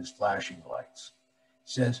started on his flashing lights.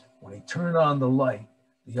 He says when he turned on the light,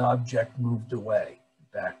 the object moved away,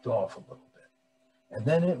 backed off a little bit. and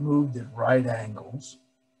then it moved at right angles,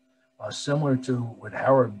 similar to what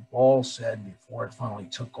Howard Ball said before it finally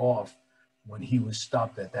took off when he was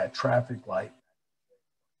stopped at that traffic light.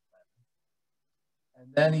 And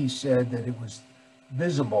then he said that it was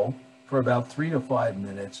visible for about 3 to 5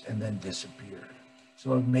 minutes and then disappeared.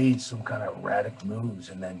 So it made some kind of erratic moves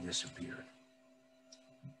and then disappeared.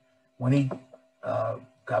 When he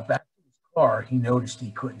got back to his car, he noticed he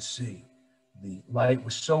couldn't see. The light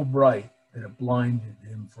was so bright that it blinded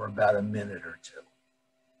him for about a minute or two.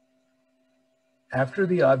 After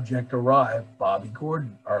the object arrived, Bobby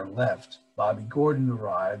Gordon arrived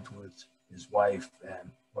with his wife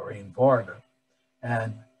and Lorraine Varga.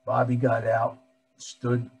 And Bobby got out,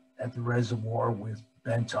 stood at the reservoir with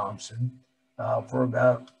Ben Thompson for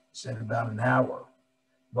about an hour.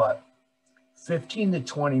 But 15 to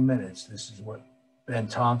 20 minutes, this is what Ben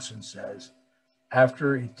Thompson says,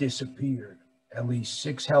 after it disappeared, at least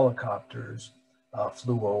 6 helicopters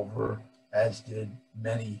flew over, as did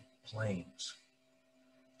many planes.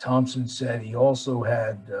 Thompson said he also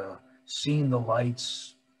had seen the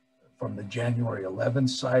lights from the January 11th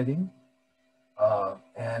sighting,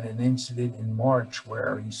 and an incident in March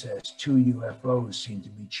where he says 2 UFOs seem to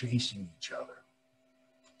be chasing each other.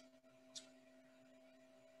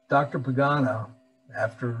 Dr. Pagano,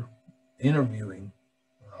 after interviewing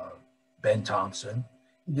Ben Thompson,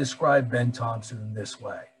 he described Ben Thompson in this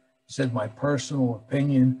way. He said, "My personal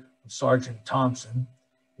opinion of Sergeant Thompson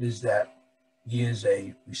is that he is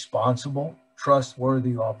a responsible,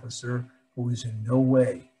 trustworthy officer who is in no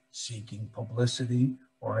way seeking publicity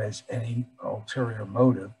or has any ulterior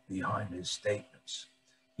motive behind his statements.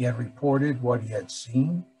 He had reported what he had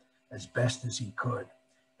seen as best as he could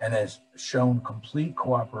and has shown complete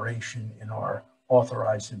cooperation in our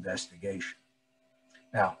authorized investigation."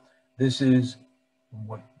 Now, this is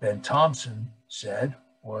what Ben Thompson said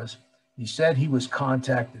was, he said he was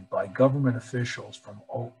contacted by government officials from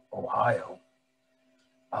Ohio,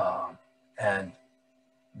 and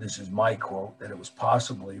this is my quote, that it was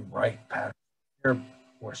possibly Wright-Patterson Air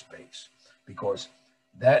Force Base, because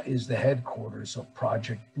that is the headquarters of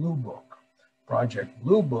Project Blue Book. Project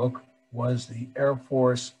Blue Book was the Air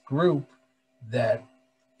Force group that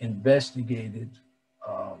investigated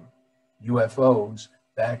UFOs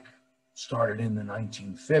started in the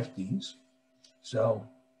 1950s. So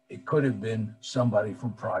it could have been somebody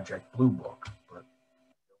from Project Blue Book, but I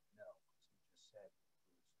don't know. He just said it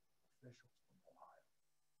was officials from Ohio.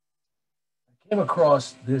 I came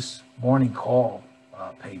across this Morning Call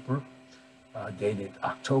paper dated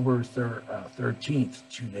October 13th,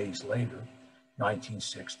 2 days later,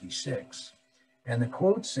 1966. And the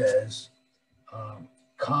quote says,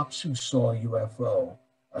 "Cops who saw UFO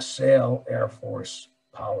assail Air Force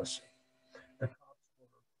policy." The cops were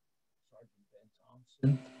Sergeant Ben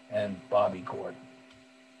Thompson and Bobby Gordon.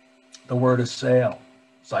 The word assail,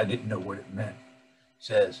 so I didn't know what it meant,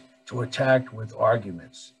 says to attack with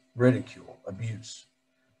arguments, ridicule, abuse.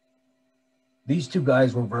 These 2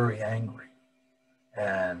 guys were very angry.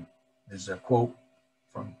 And there's a quote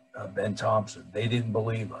from Ben Thompson: "They didn't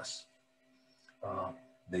believe us.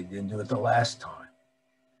 They didn't do it the last time.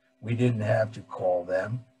 We didn't have to call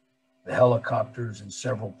them. The helicopters and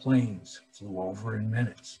several planes flew over in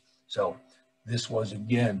minutes." So this was,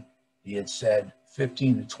 again, he had said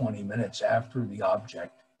 15 to 20 minutes after the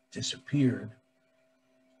object disappeared,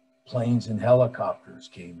 planes and helicopters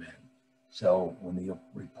came in. So when the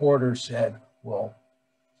reporter said, "Well,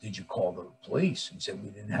 did you call the police?" He said, "We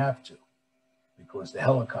didn't have to, because the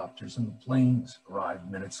helicopters and the planes arrived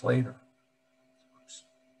minutes later." Oops.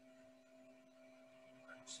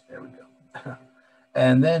 There we go.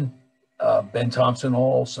 And then Ben Thompson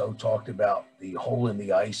also talked about the hole in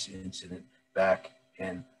the ice incident back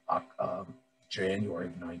in January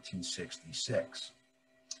of 1966.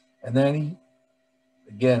 And then he,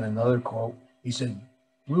 again, another quote, he said,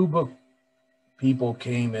 "Blue Book people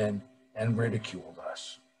came in and ridiculed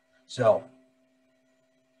us." So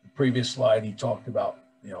the previous slide, he talked about,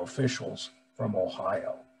 officials from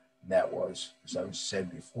Ohio. And that was, as I said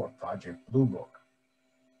before, Project Blue Book.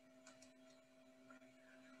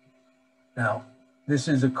 Now, this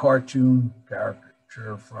is a cartoon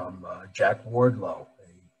caricature from Jack Wardlow,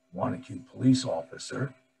 a Wanaque police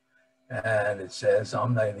officer. And it says,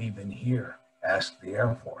 "I'm not even here. Ask the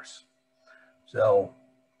Air Force." So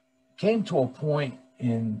it came to a point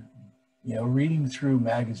in reading through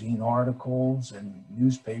magazine articles and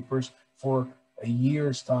newspapers for a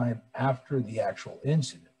year's time after the actual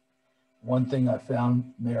incident. One thing I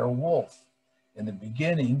found, Mayor Wolf, in the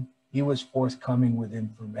beginning, he was forthcoming with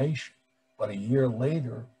information. But a year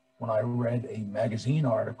later, when I read a magazine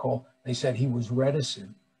article, they said he was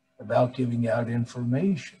reticent about giving out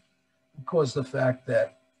information because the fact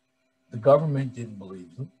that the government didn't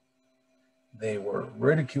believe them, they were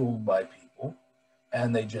ridiculed by people,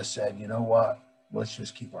 and they just said, you know what, let's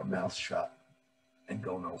just keep our mouths shut and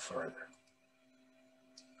go no further.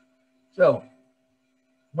 So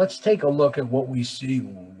let's take a look at what we see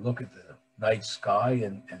when we look at the night sky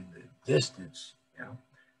and the distance.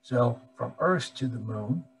 So from Earth to the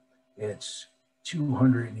moon, it's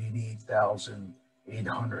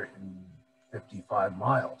 288,855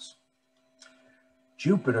 miles.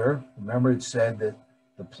 Jupiter, remember it said that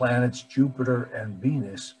the planets Jupiter and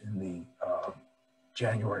Venus in the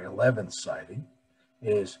January 11th sighting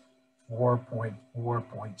is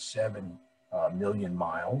 4.7 million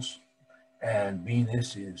miles, and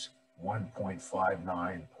Venus is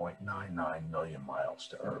 1.59 million miles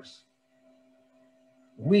to Earth.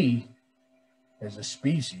 We, as a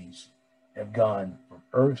species, have gone from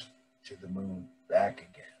Earth to the moon back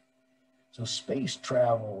again. So space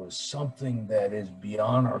travel is something that is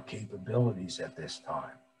beyond our capabilities at this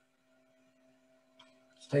time.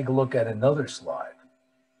 Let's take a look at another slide.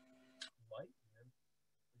 Light year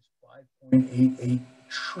is 5.88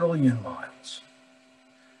 trillion miles.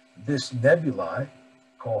 This nebula,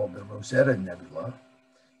 called the Rosetta Nebula,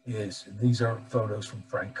 these are photos from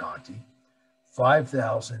Frank Conti,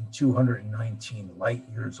 5,219 light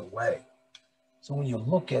years away. So when you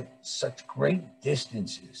look at such great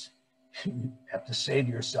distances, you have to say to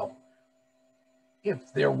yourself,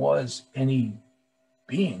 if there was any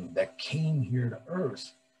being that came here to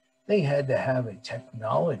Earth, they had to have a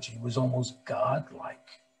technology that was almost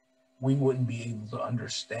godlike. We wouldn't be able to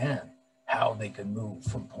understand how they could move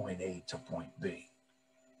from point A to point B.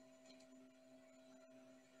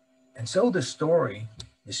 And so the story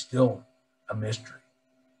is still a mystery.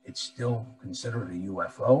 It's still considered a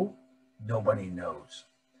UFO. Nobody knows.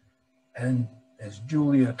 And as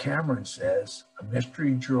Julia Cameron says, a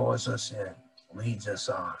mystery draws us in, leads us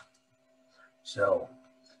on. So,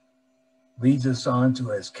 leads us on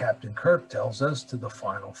to, as Captain Kirk tells us, to the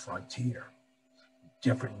final frontier.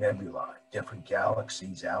 Different nebulae, different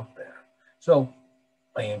galaxies out there. So,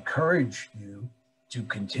 I encourage you to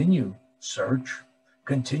continue search,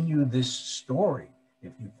 continue this story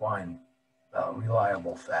if you find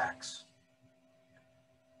reliable facts.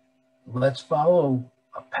 Let's follow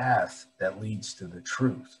a path that leads to the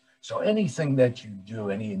truth. So anything that you do,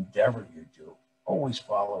 any endeavor you do, always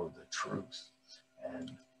follow the truth.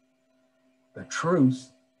 And the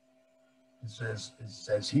truth, it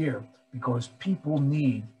says here, because people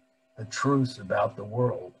need the truth about the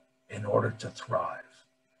world in order to thrive.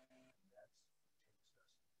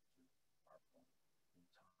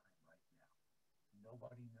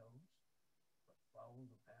 Nobody knows, but follow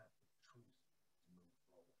the path of truth to move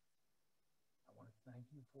forward. I want to thank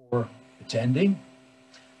you for attending,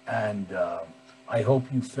 and I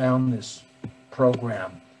hope you found this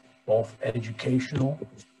program both educational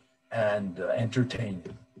and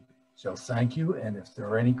entertaining. So thank you, and if there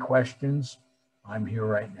are any questions, I'm here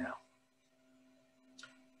right now.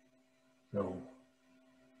 So,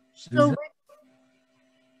 Susan?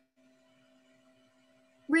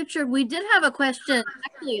 Richard, we did have a question,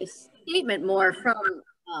 actually a statement more from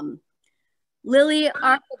Lily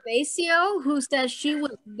Arcabasio, who says she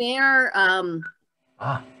was there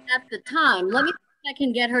at the time. Let me see if I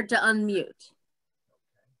can get her to unmute.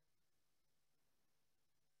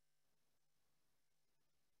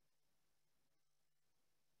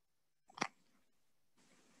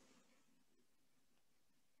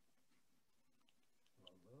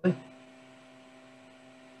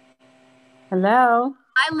 Hello.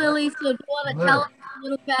 Hi, Lily. So do you want to tell us a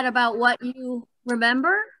little bit about what you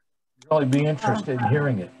remember? I'd really be interested in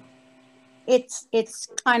hearing it. It's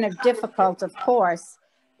kind of difficult, of course,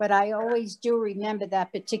 but I always do remember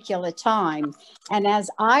that particular time. And as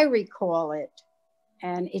I recall it,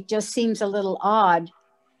 and it just seems a little odd,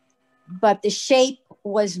 but the shape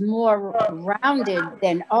was more rounded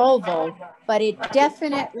than oval, but it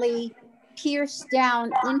definitely pierced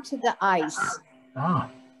down into the ice.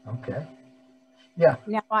 Ah, okay. Yeah.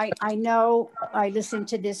 Now, I know I listened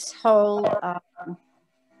to this whole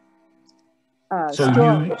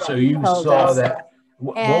story. So you saw that.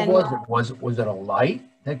 What was it? Was it a light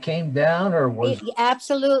that came down, or was it?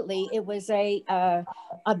 Absolutely, it was a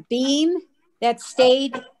beam that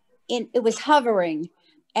stayed in. It was hovering,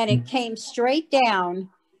 and it came straight down,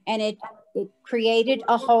 and it created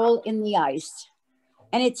a hole in the ice,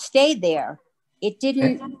 and it stayed there. It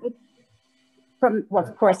didn't. Well,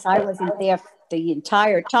 of course, I wasn't there the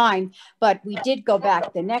entire time, but we did go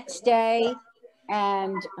back the next day,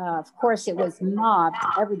 And of course, it was mobbed.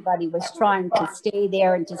 Everybody was trying to stay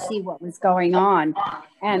there and to see what was going on.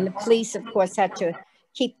 And the police, of course, had to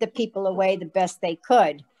keep the people away the best they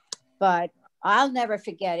could. But I'll never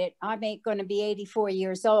forget it. I'm going to be 84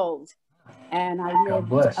 years old. And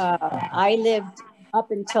I lived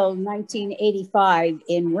up until 1985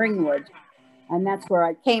 in Ringwood. And that's where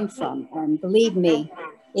I came from. And believe me,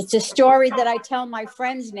 it's a story that I tell my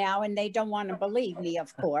friends now, and they don't want to believe me,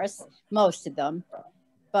 of course, most of them.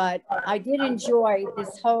 But I did enjoy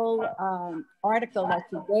this whole article that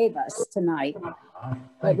you gave us tonight.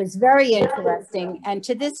 It was very interesting. And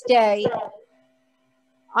to this day,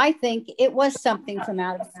 I think it was something from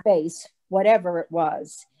out of space, whatever it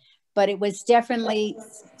was. But it was definitely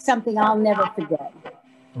something I'll never forget.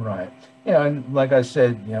 Right. Yeah, and like I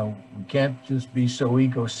said, we can't just be so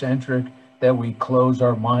egocentric that we close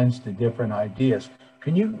our minds to different ideas.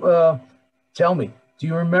 Can you tell me, do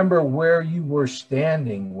you remember where you were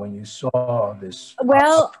standing when you saw this?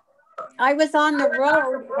 Well, I was on the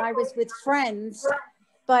road. I was with friends,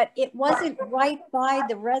 but it wasn't right by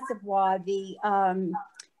the reservoir.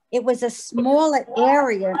 It was a smaller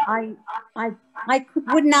area. I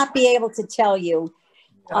would not be able to tell you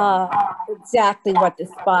exactly what the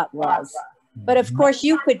spot was. But of course,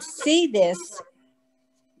 you could see this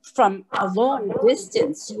from a long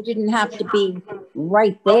distance. You didn't have to be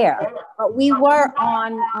right there. But we were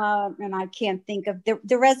on, and I can't think of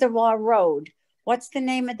the Reservoir Road. What's the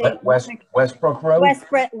name of the Westbrook Road?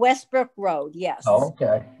 Westbrook Road, yes. Oh,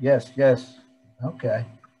 okay. Yes. Okay.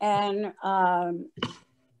 And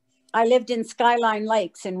I lived in Skyline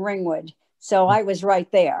Lakes in Ringwood, so I was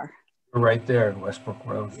right there. Right there at Westbrook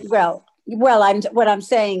Road. Well, what I'm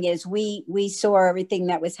saying is we saw everything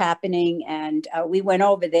that was happening, and we went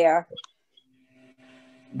over there.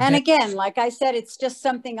 And again, like I said, it's just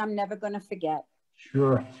something I'm never going to forget.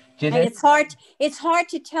 Sure. And it's hard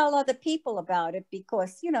to tell other people about it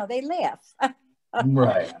because, they laugh.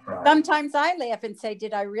 Right. Sometimes I laugh and say,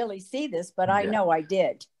 did I really see this? But I know I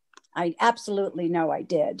did. I absolutely know I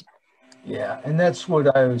did. Yeah. And that's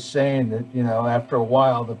what I was saying, that, after a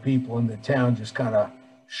while, the people in the town just kind of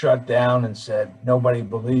shut down and said, nobody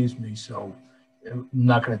believes me, so I'm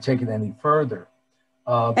not going to take it any further.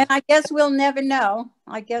 And I guess we'll never know.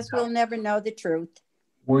 We'll never know the truth.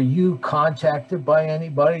 Were you contacted by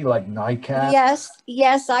anybody like NICAP?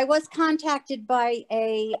 Yes, I was contacted by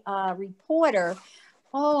a reporter.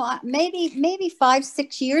 Maybe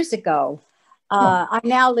 5-6 years ago. I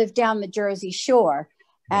now live down the Jersey Shore,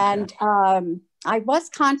 and I was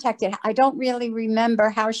contacted. I don't really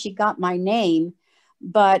remember how she got my name,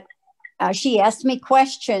 but she asked me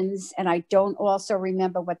questions, and I don't also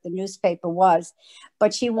remember what the newspaper was,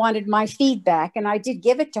 but she wanted my feedback, and I did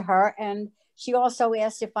give it to her. And she also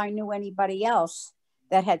asked if I knew anybody else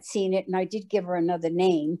that had seen it, and I did give her another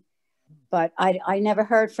name, but I never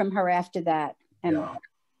heard from her after that. And it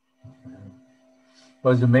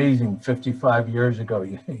was amazing. 55 years ago,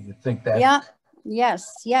 you think that? Yeah.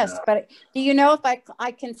 Yes. But do you know, if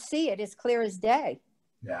I can see it as clear as day.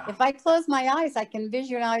 Yeah. If I close my eyes, I can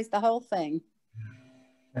visualize the whole thing.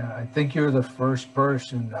 Yeah, I think you're the first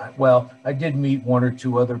person. I did meet one or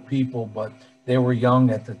two other people, but they were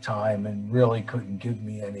young at the time and really couldn't give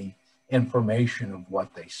me any information of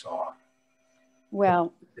what they saw.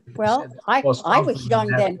 Well, I was young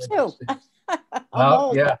then too.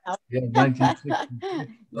 Oh, yeah, 1960.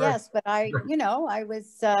 Yes, but I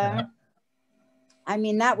was, that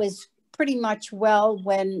was pretty much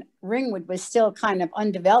when Ringwood was still kind of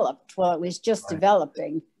undeveloped. Well, it was just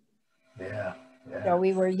developing. Yeah. So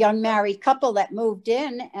we were a young married couple that moved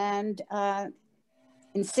in, and in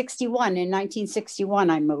 1961,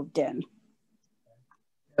 I moved in.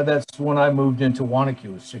 Yeah, that's when I moved into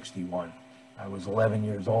Wanaque, was 61. I was 11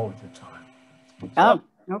 years old at the time. Oh,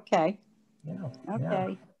 okay. Yeah.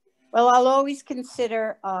 Okay. Well, I'll always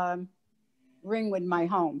consider Ringwood my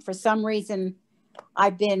home. For some reason,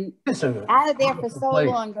 I've been out of there for so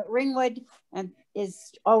long, but Ringwood I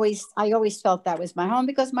always felt that was my home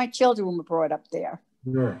because my children were brought up there.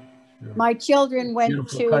 Sure. My children went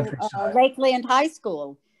to Lakeland High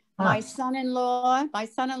School. Huh. My son-in-law,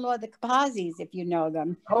 the Capazis, if you know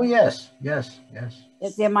them. Oh, yes.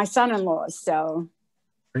 They're my son-in-laws, so.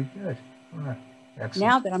 Pretty good. All right. Excellent.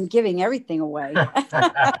 Now that I'm giving everything away.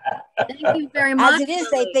 Thank you very much. As it is,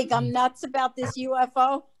 they think I'm nuts about this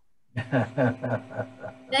UFO.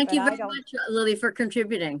 Thank you very much, Lily, for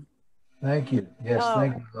contributing. Thank you. Yes,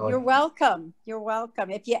 thank you, Lily. You're welcome.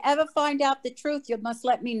 If you ever find out the truth, you must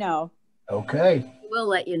let me know. Okay. We'll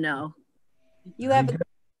let you know. You have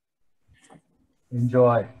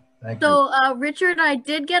Enjoy. Thank you. So, Richard, I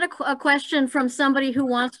did get a question from somebody who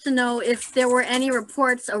wants to know if there were any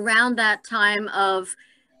reports around that time of,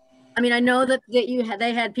 I mean, I know that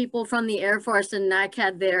they had people from the Air Force and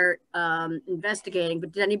NACAD there investigating,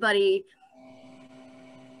 but did anybody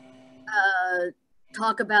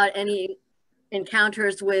talk about any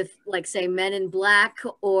encounters with, like, say, men in black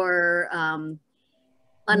or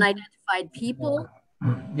unidentified people?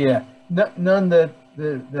 Yeah, none that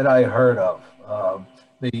I heard of.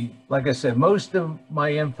 Like I said, most of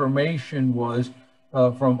my information was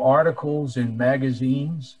from articles in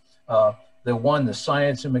magazines. The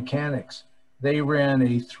Science and Mechanics, they ran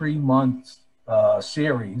a 3-month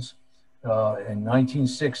series in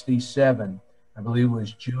 1967. I believe it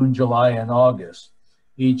was June, July, and August.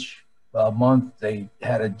 Each month they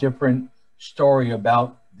had a different story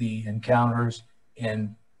about the encounters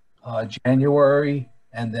in January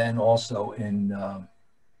and then also in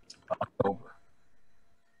October.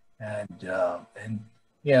 And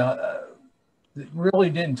yeah, really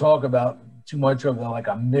didn't talk about too much of like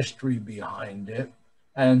a mystery behind it.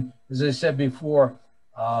 And as I said before,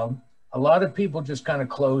 a lot of people just kind of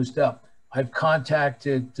closed up. I've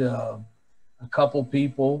contacted a couple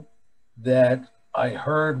people that I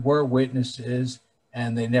heard were witnesses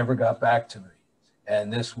and they never got back to me.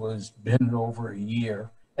 And this was been over a year.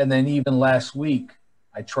 And then even last week,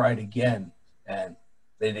 I tried again and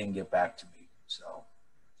they didn't get back to me. So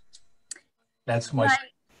that's my...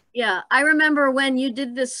 Yeah, I remember when you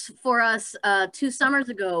did this for us 2 summers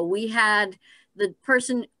ago, we had the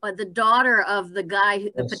person, the daughter of the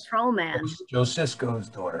guy, the patrolman. Joe Sisko's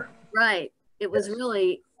daughter. Right. It was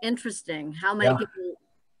really interesting how many people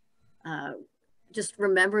just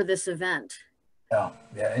remember this event. Yeah,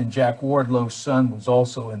 yeah, and Jack Wardlow's son was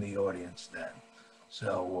also in the audience then.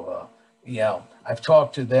 So, yeah, I've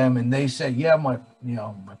talked to them and they said, yeah, my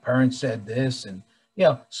parents said this. And,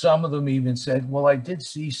 some of them even said, well, I did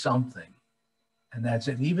see something. And that's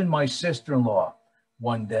it. Even my sister-in-law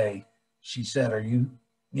one day, she said, are you,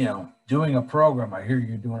 doing a program? I hear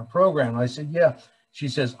you're doing a program. And I said, yeah. She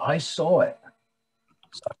says, I saw it.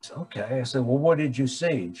 So I said, okay. I said, well, what did you see?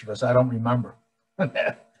 And she goes, I don't remember. And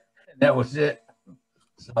that was it.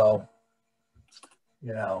 So,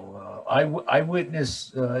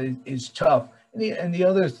 eyewitness is tough. And the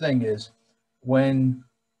other thing is when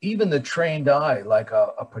even the trained eye, like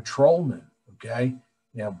a patrolman, okay,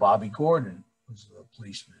 Bobby Gordon was a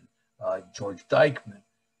policeman, George Dykeman,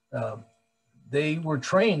 they were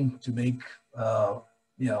trained to make,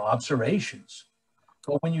 observations.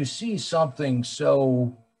 But when you see something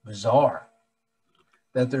so bizarre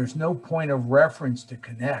that there's no point of reference to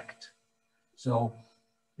connect. So,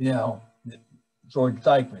 George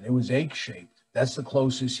Dykeman, it was egg-shaped. That's the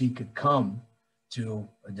closest he could come to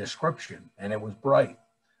a description, and it was bright.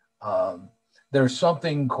 There's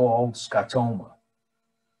something called scotoma,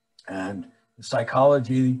 and in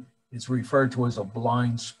psychology, it's referred to as a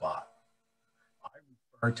blind spot. I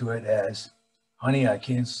refer to it as, honey, I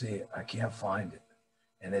can't see it. I can't find it.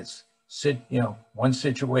 And it's, one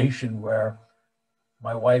situation where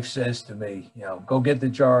my wife says to me, go get the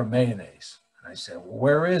jar of mayonnaise. And I said, well,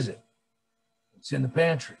 where is it? It's in the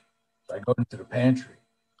pantry. So I go into the pantry.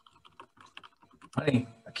 Honey,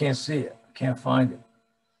 I can't see it. I can't find it.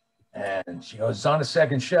 And she goes, it's on the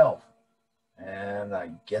second shelf. And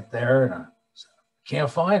I get there and I can't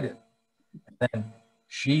find it. And then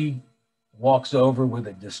she walks over with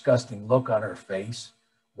a disgusting look on her face,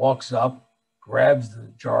 walks up, grabs the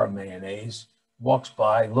jar of mayonnaise, walks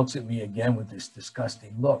by, looks at me again with this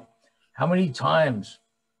disgusting look. How many times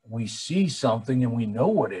we see something and we know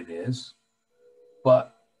what it is,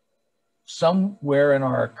 but somewhere in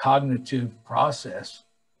our cognitive process,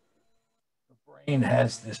 the brain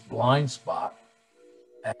has this blind spot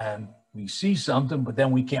and we see something, but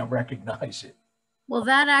then we can't recognize it. Well,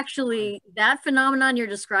 that phenomenon you're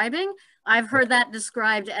describing, I've heard that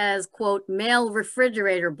described as, quote, male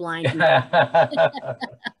refrigerator blindness.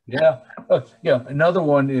 Yeah. Another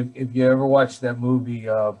one, if you ever watched that movie,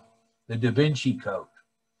 The Da Vinci Code,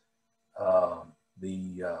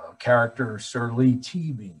 the character Sir Lee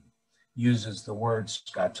Teabing uses the word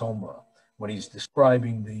scotoma when he's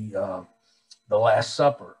describing the Last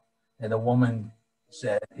Supper. And the woman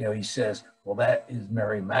said, he says, well, that is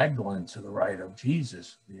Mary Magdalene to the right of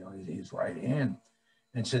Jesus, his right hand.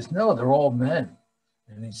 And says, no, they're all men.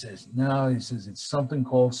 And he says, no, he says, it's something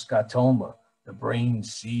called scotoma. The brain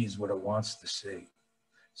sees what it wants to see.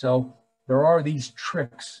 So there are these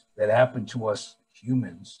tricks that happen to us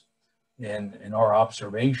humans in our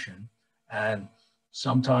observation. And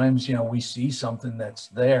sometimes, we see something that's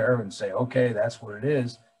there and say, okay, that's what it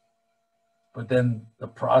is. but then the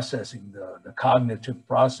processing, the cognitive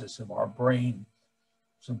process of our brain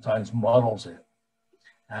sometimes muddles it.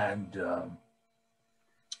 And,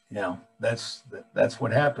 you know, that's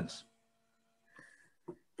what happens.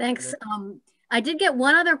 Thanks. I did get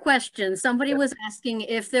one other question. Somebody was asking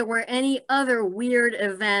if there were any other weird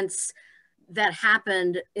events that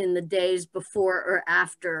happened in the days before or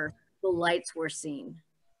after the lights were seen.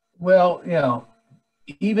 Well, you know,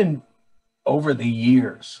 even over the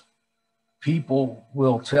years, people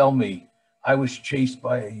will tell me I was chased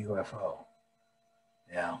by a UFO.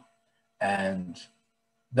 Yeah. And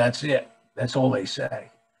that's it. That's all they say.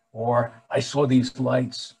 Or I saw these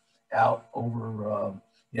lights out over,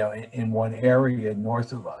 you know, in one area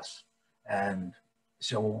north of us. And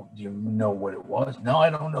so, do you know what it was? No, I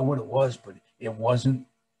don't know what it was, but it wasn't,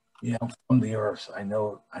 you know, from the earth. I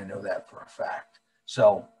know that for a fact.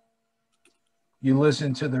 So you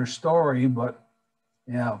listen to their story, but,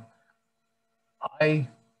 you know, I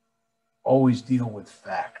always deal with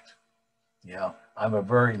fact. You know, I'm a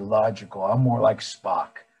very logical, I'm more like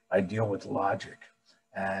Spock. I deal with logic.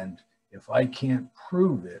 And if I can't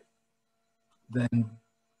prove it, then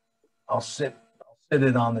I'll sit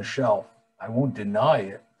it on the shelf. I won't deny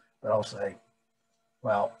it, but I'll say,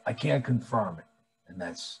 well, I can't confirm it. And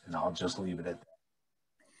I'll just leave it at that.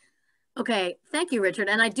 Okay, thank you, Richard.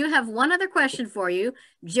 And I do have one other question for you.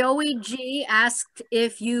 Joey G asked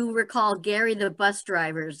if you recall Gary the bus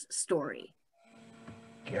driver's story.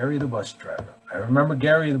 Gary the bus driver. I remember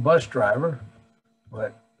Gary the bus driver,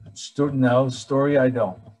 but no, story I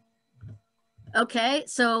don't. Okay,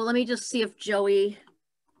 so let me just see if Joey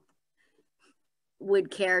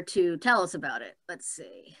would care to tell us about it. Let's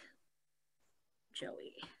see.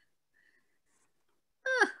 Joey.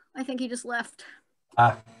 I think he just left.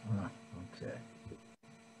 Okay.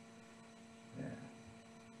 Yeah.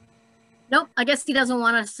 Nope, I guess he doesn't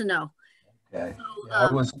want us to know. Okay.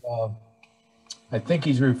 So, I think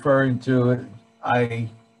he's referring to it. I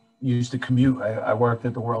used to commute. I worked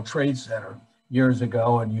at the World Trade Center years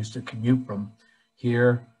ago and used to commute from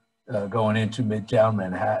here, going into Midtown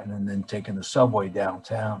Manhattan and then taking the subway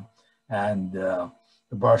downtown. And the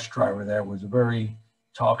bus driver there was a very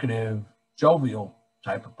talkative, jovial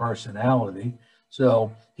type of personality.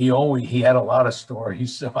 So he had a lot of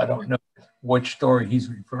stories. So I don't know which story he's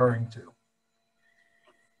referring to.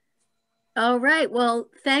 All right. Well,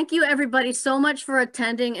 thank you everybody so much for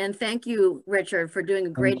attending, and thank you, Richard, for doing a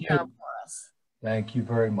great job for us. Thank you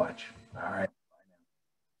very much. All right.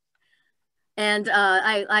 And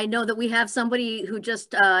I know that we have somebody who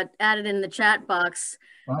just added in the chat box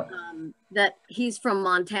that he's from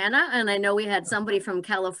Montana, and I know we had somebody from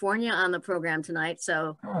California on the program tonight.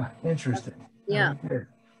 So interesting. Yeah.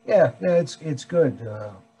 Yeah, it's good.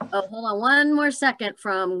 Oh, hold on one more second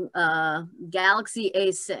from Galaxy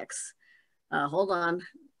A6. Hold on.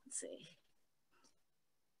 Let's see.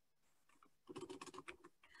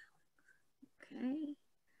 Okay.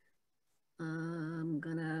 I'm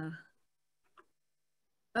gonna.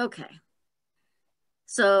 Okay.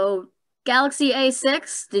 So Galaxy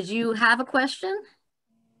A6, did you have a question?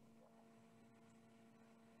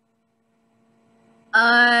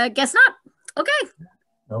 Guess not. Okay.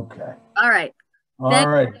 Okay. All right. All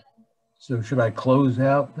right. So should I close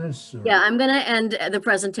out this? Or? Yeah, I'm going to end the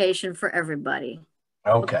presentation for everybody.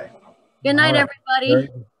 Okay. Good night, everybody.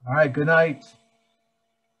 All right. Good night.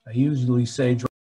 I usually say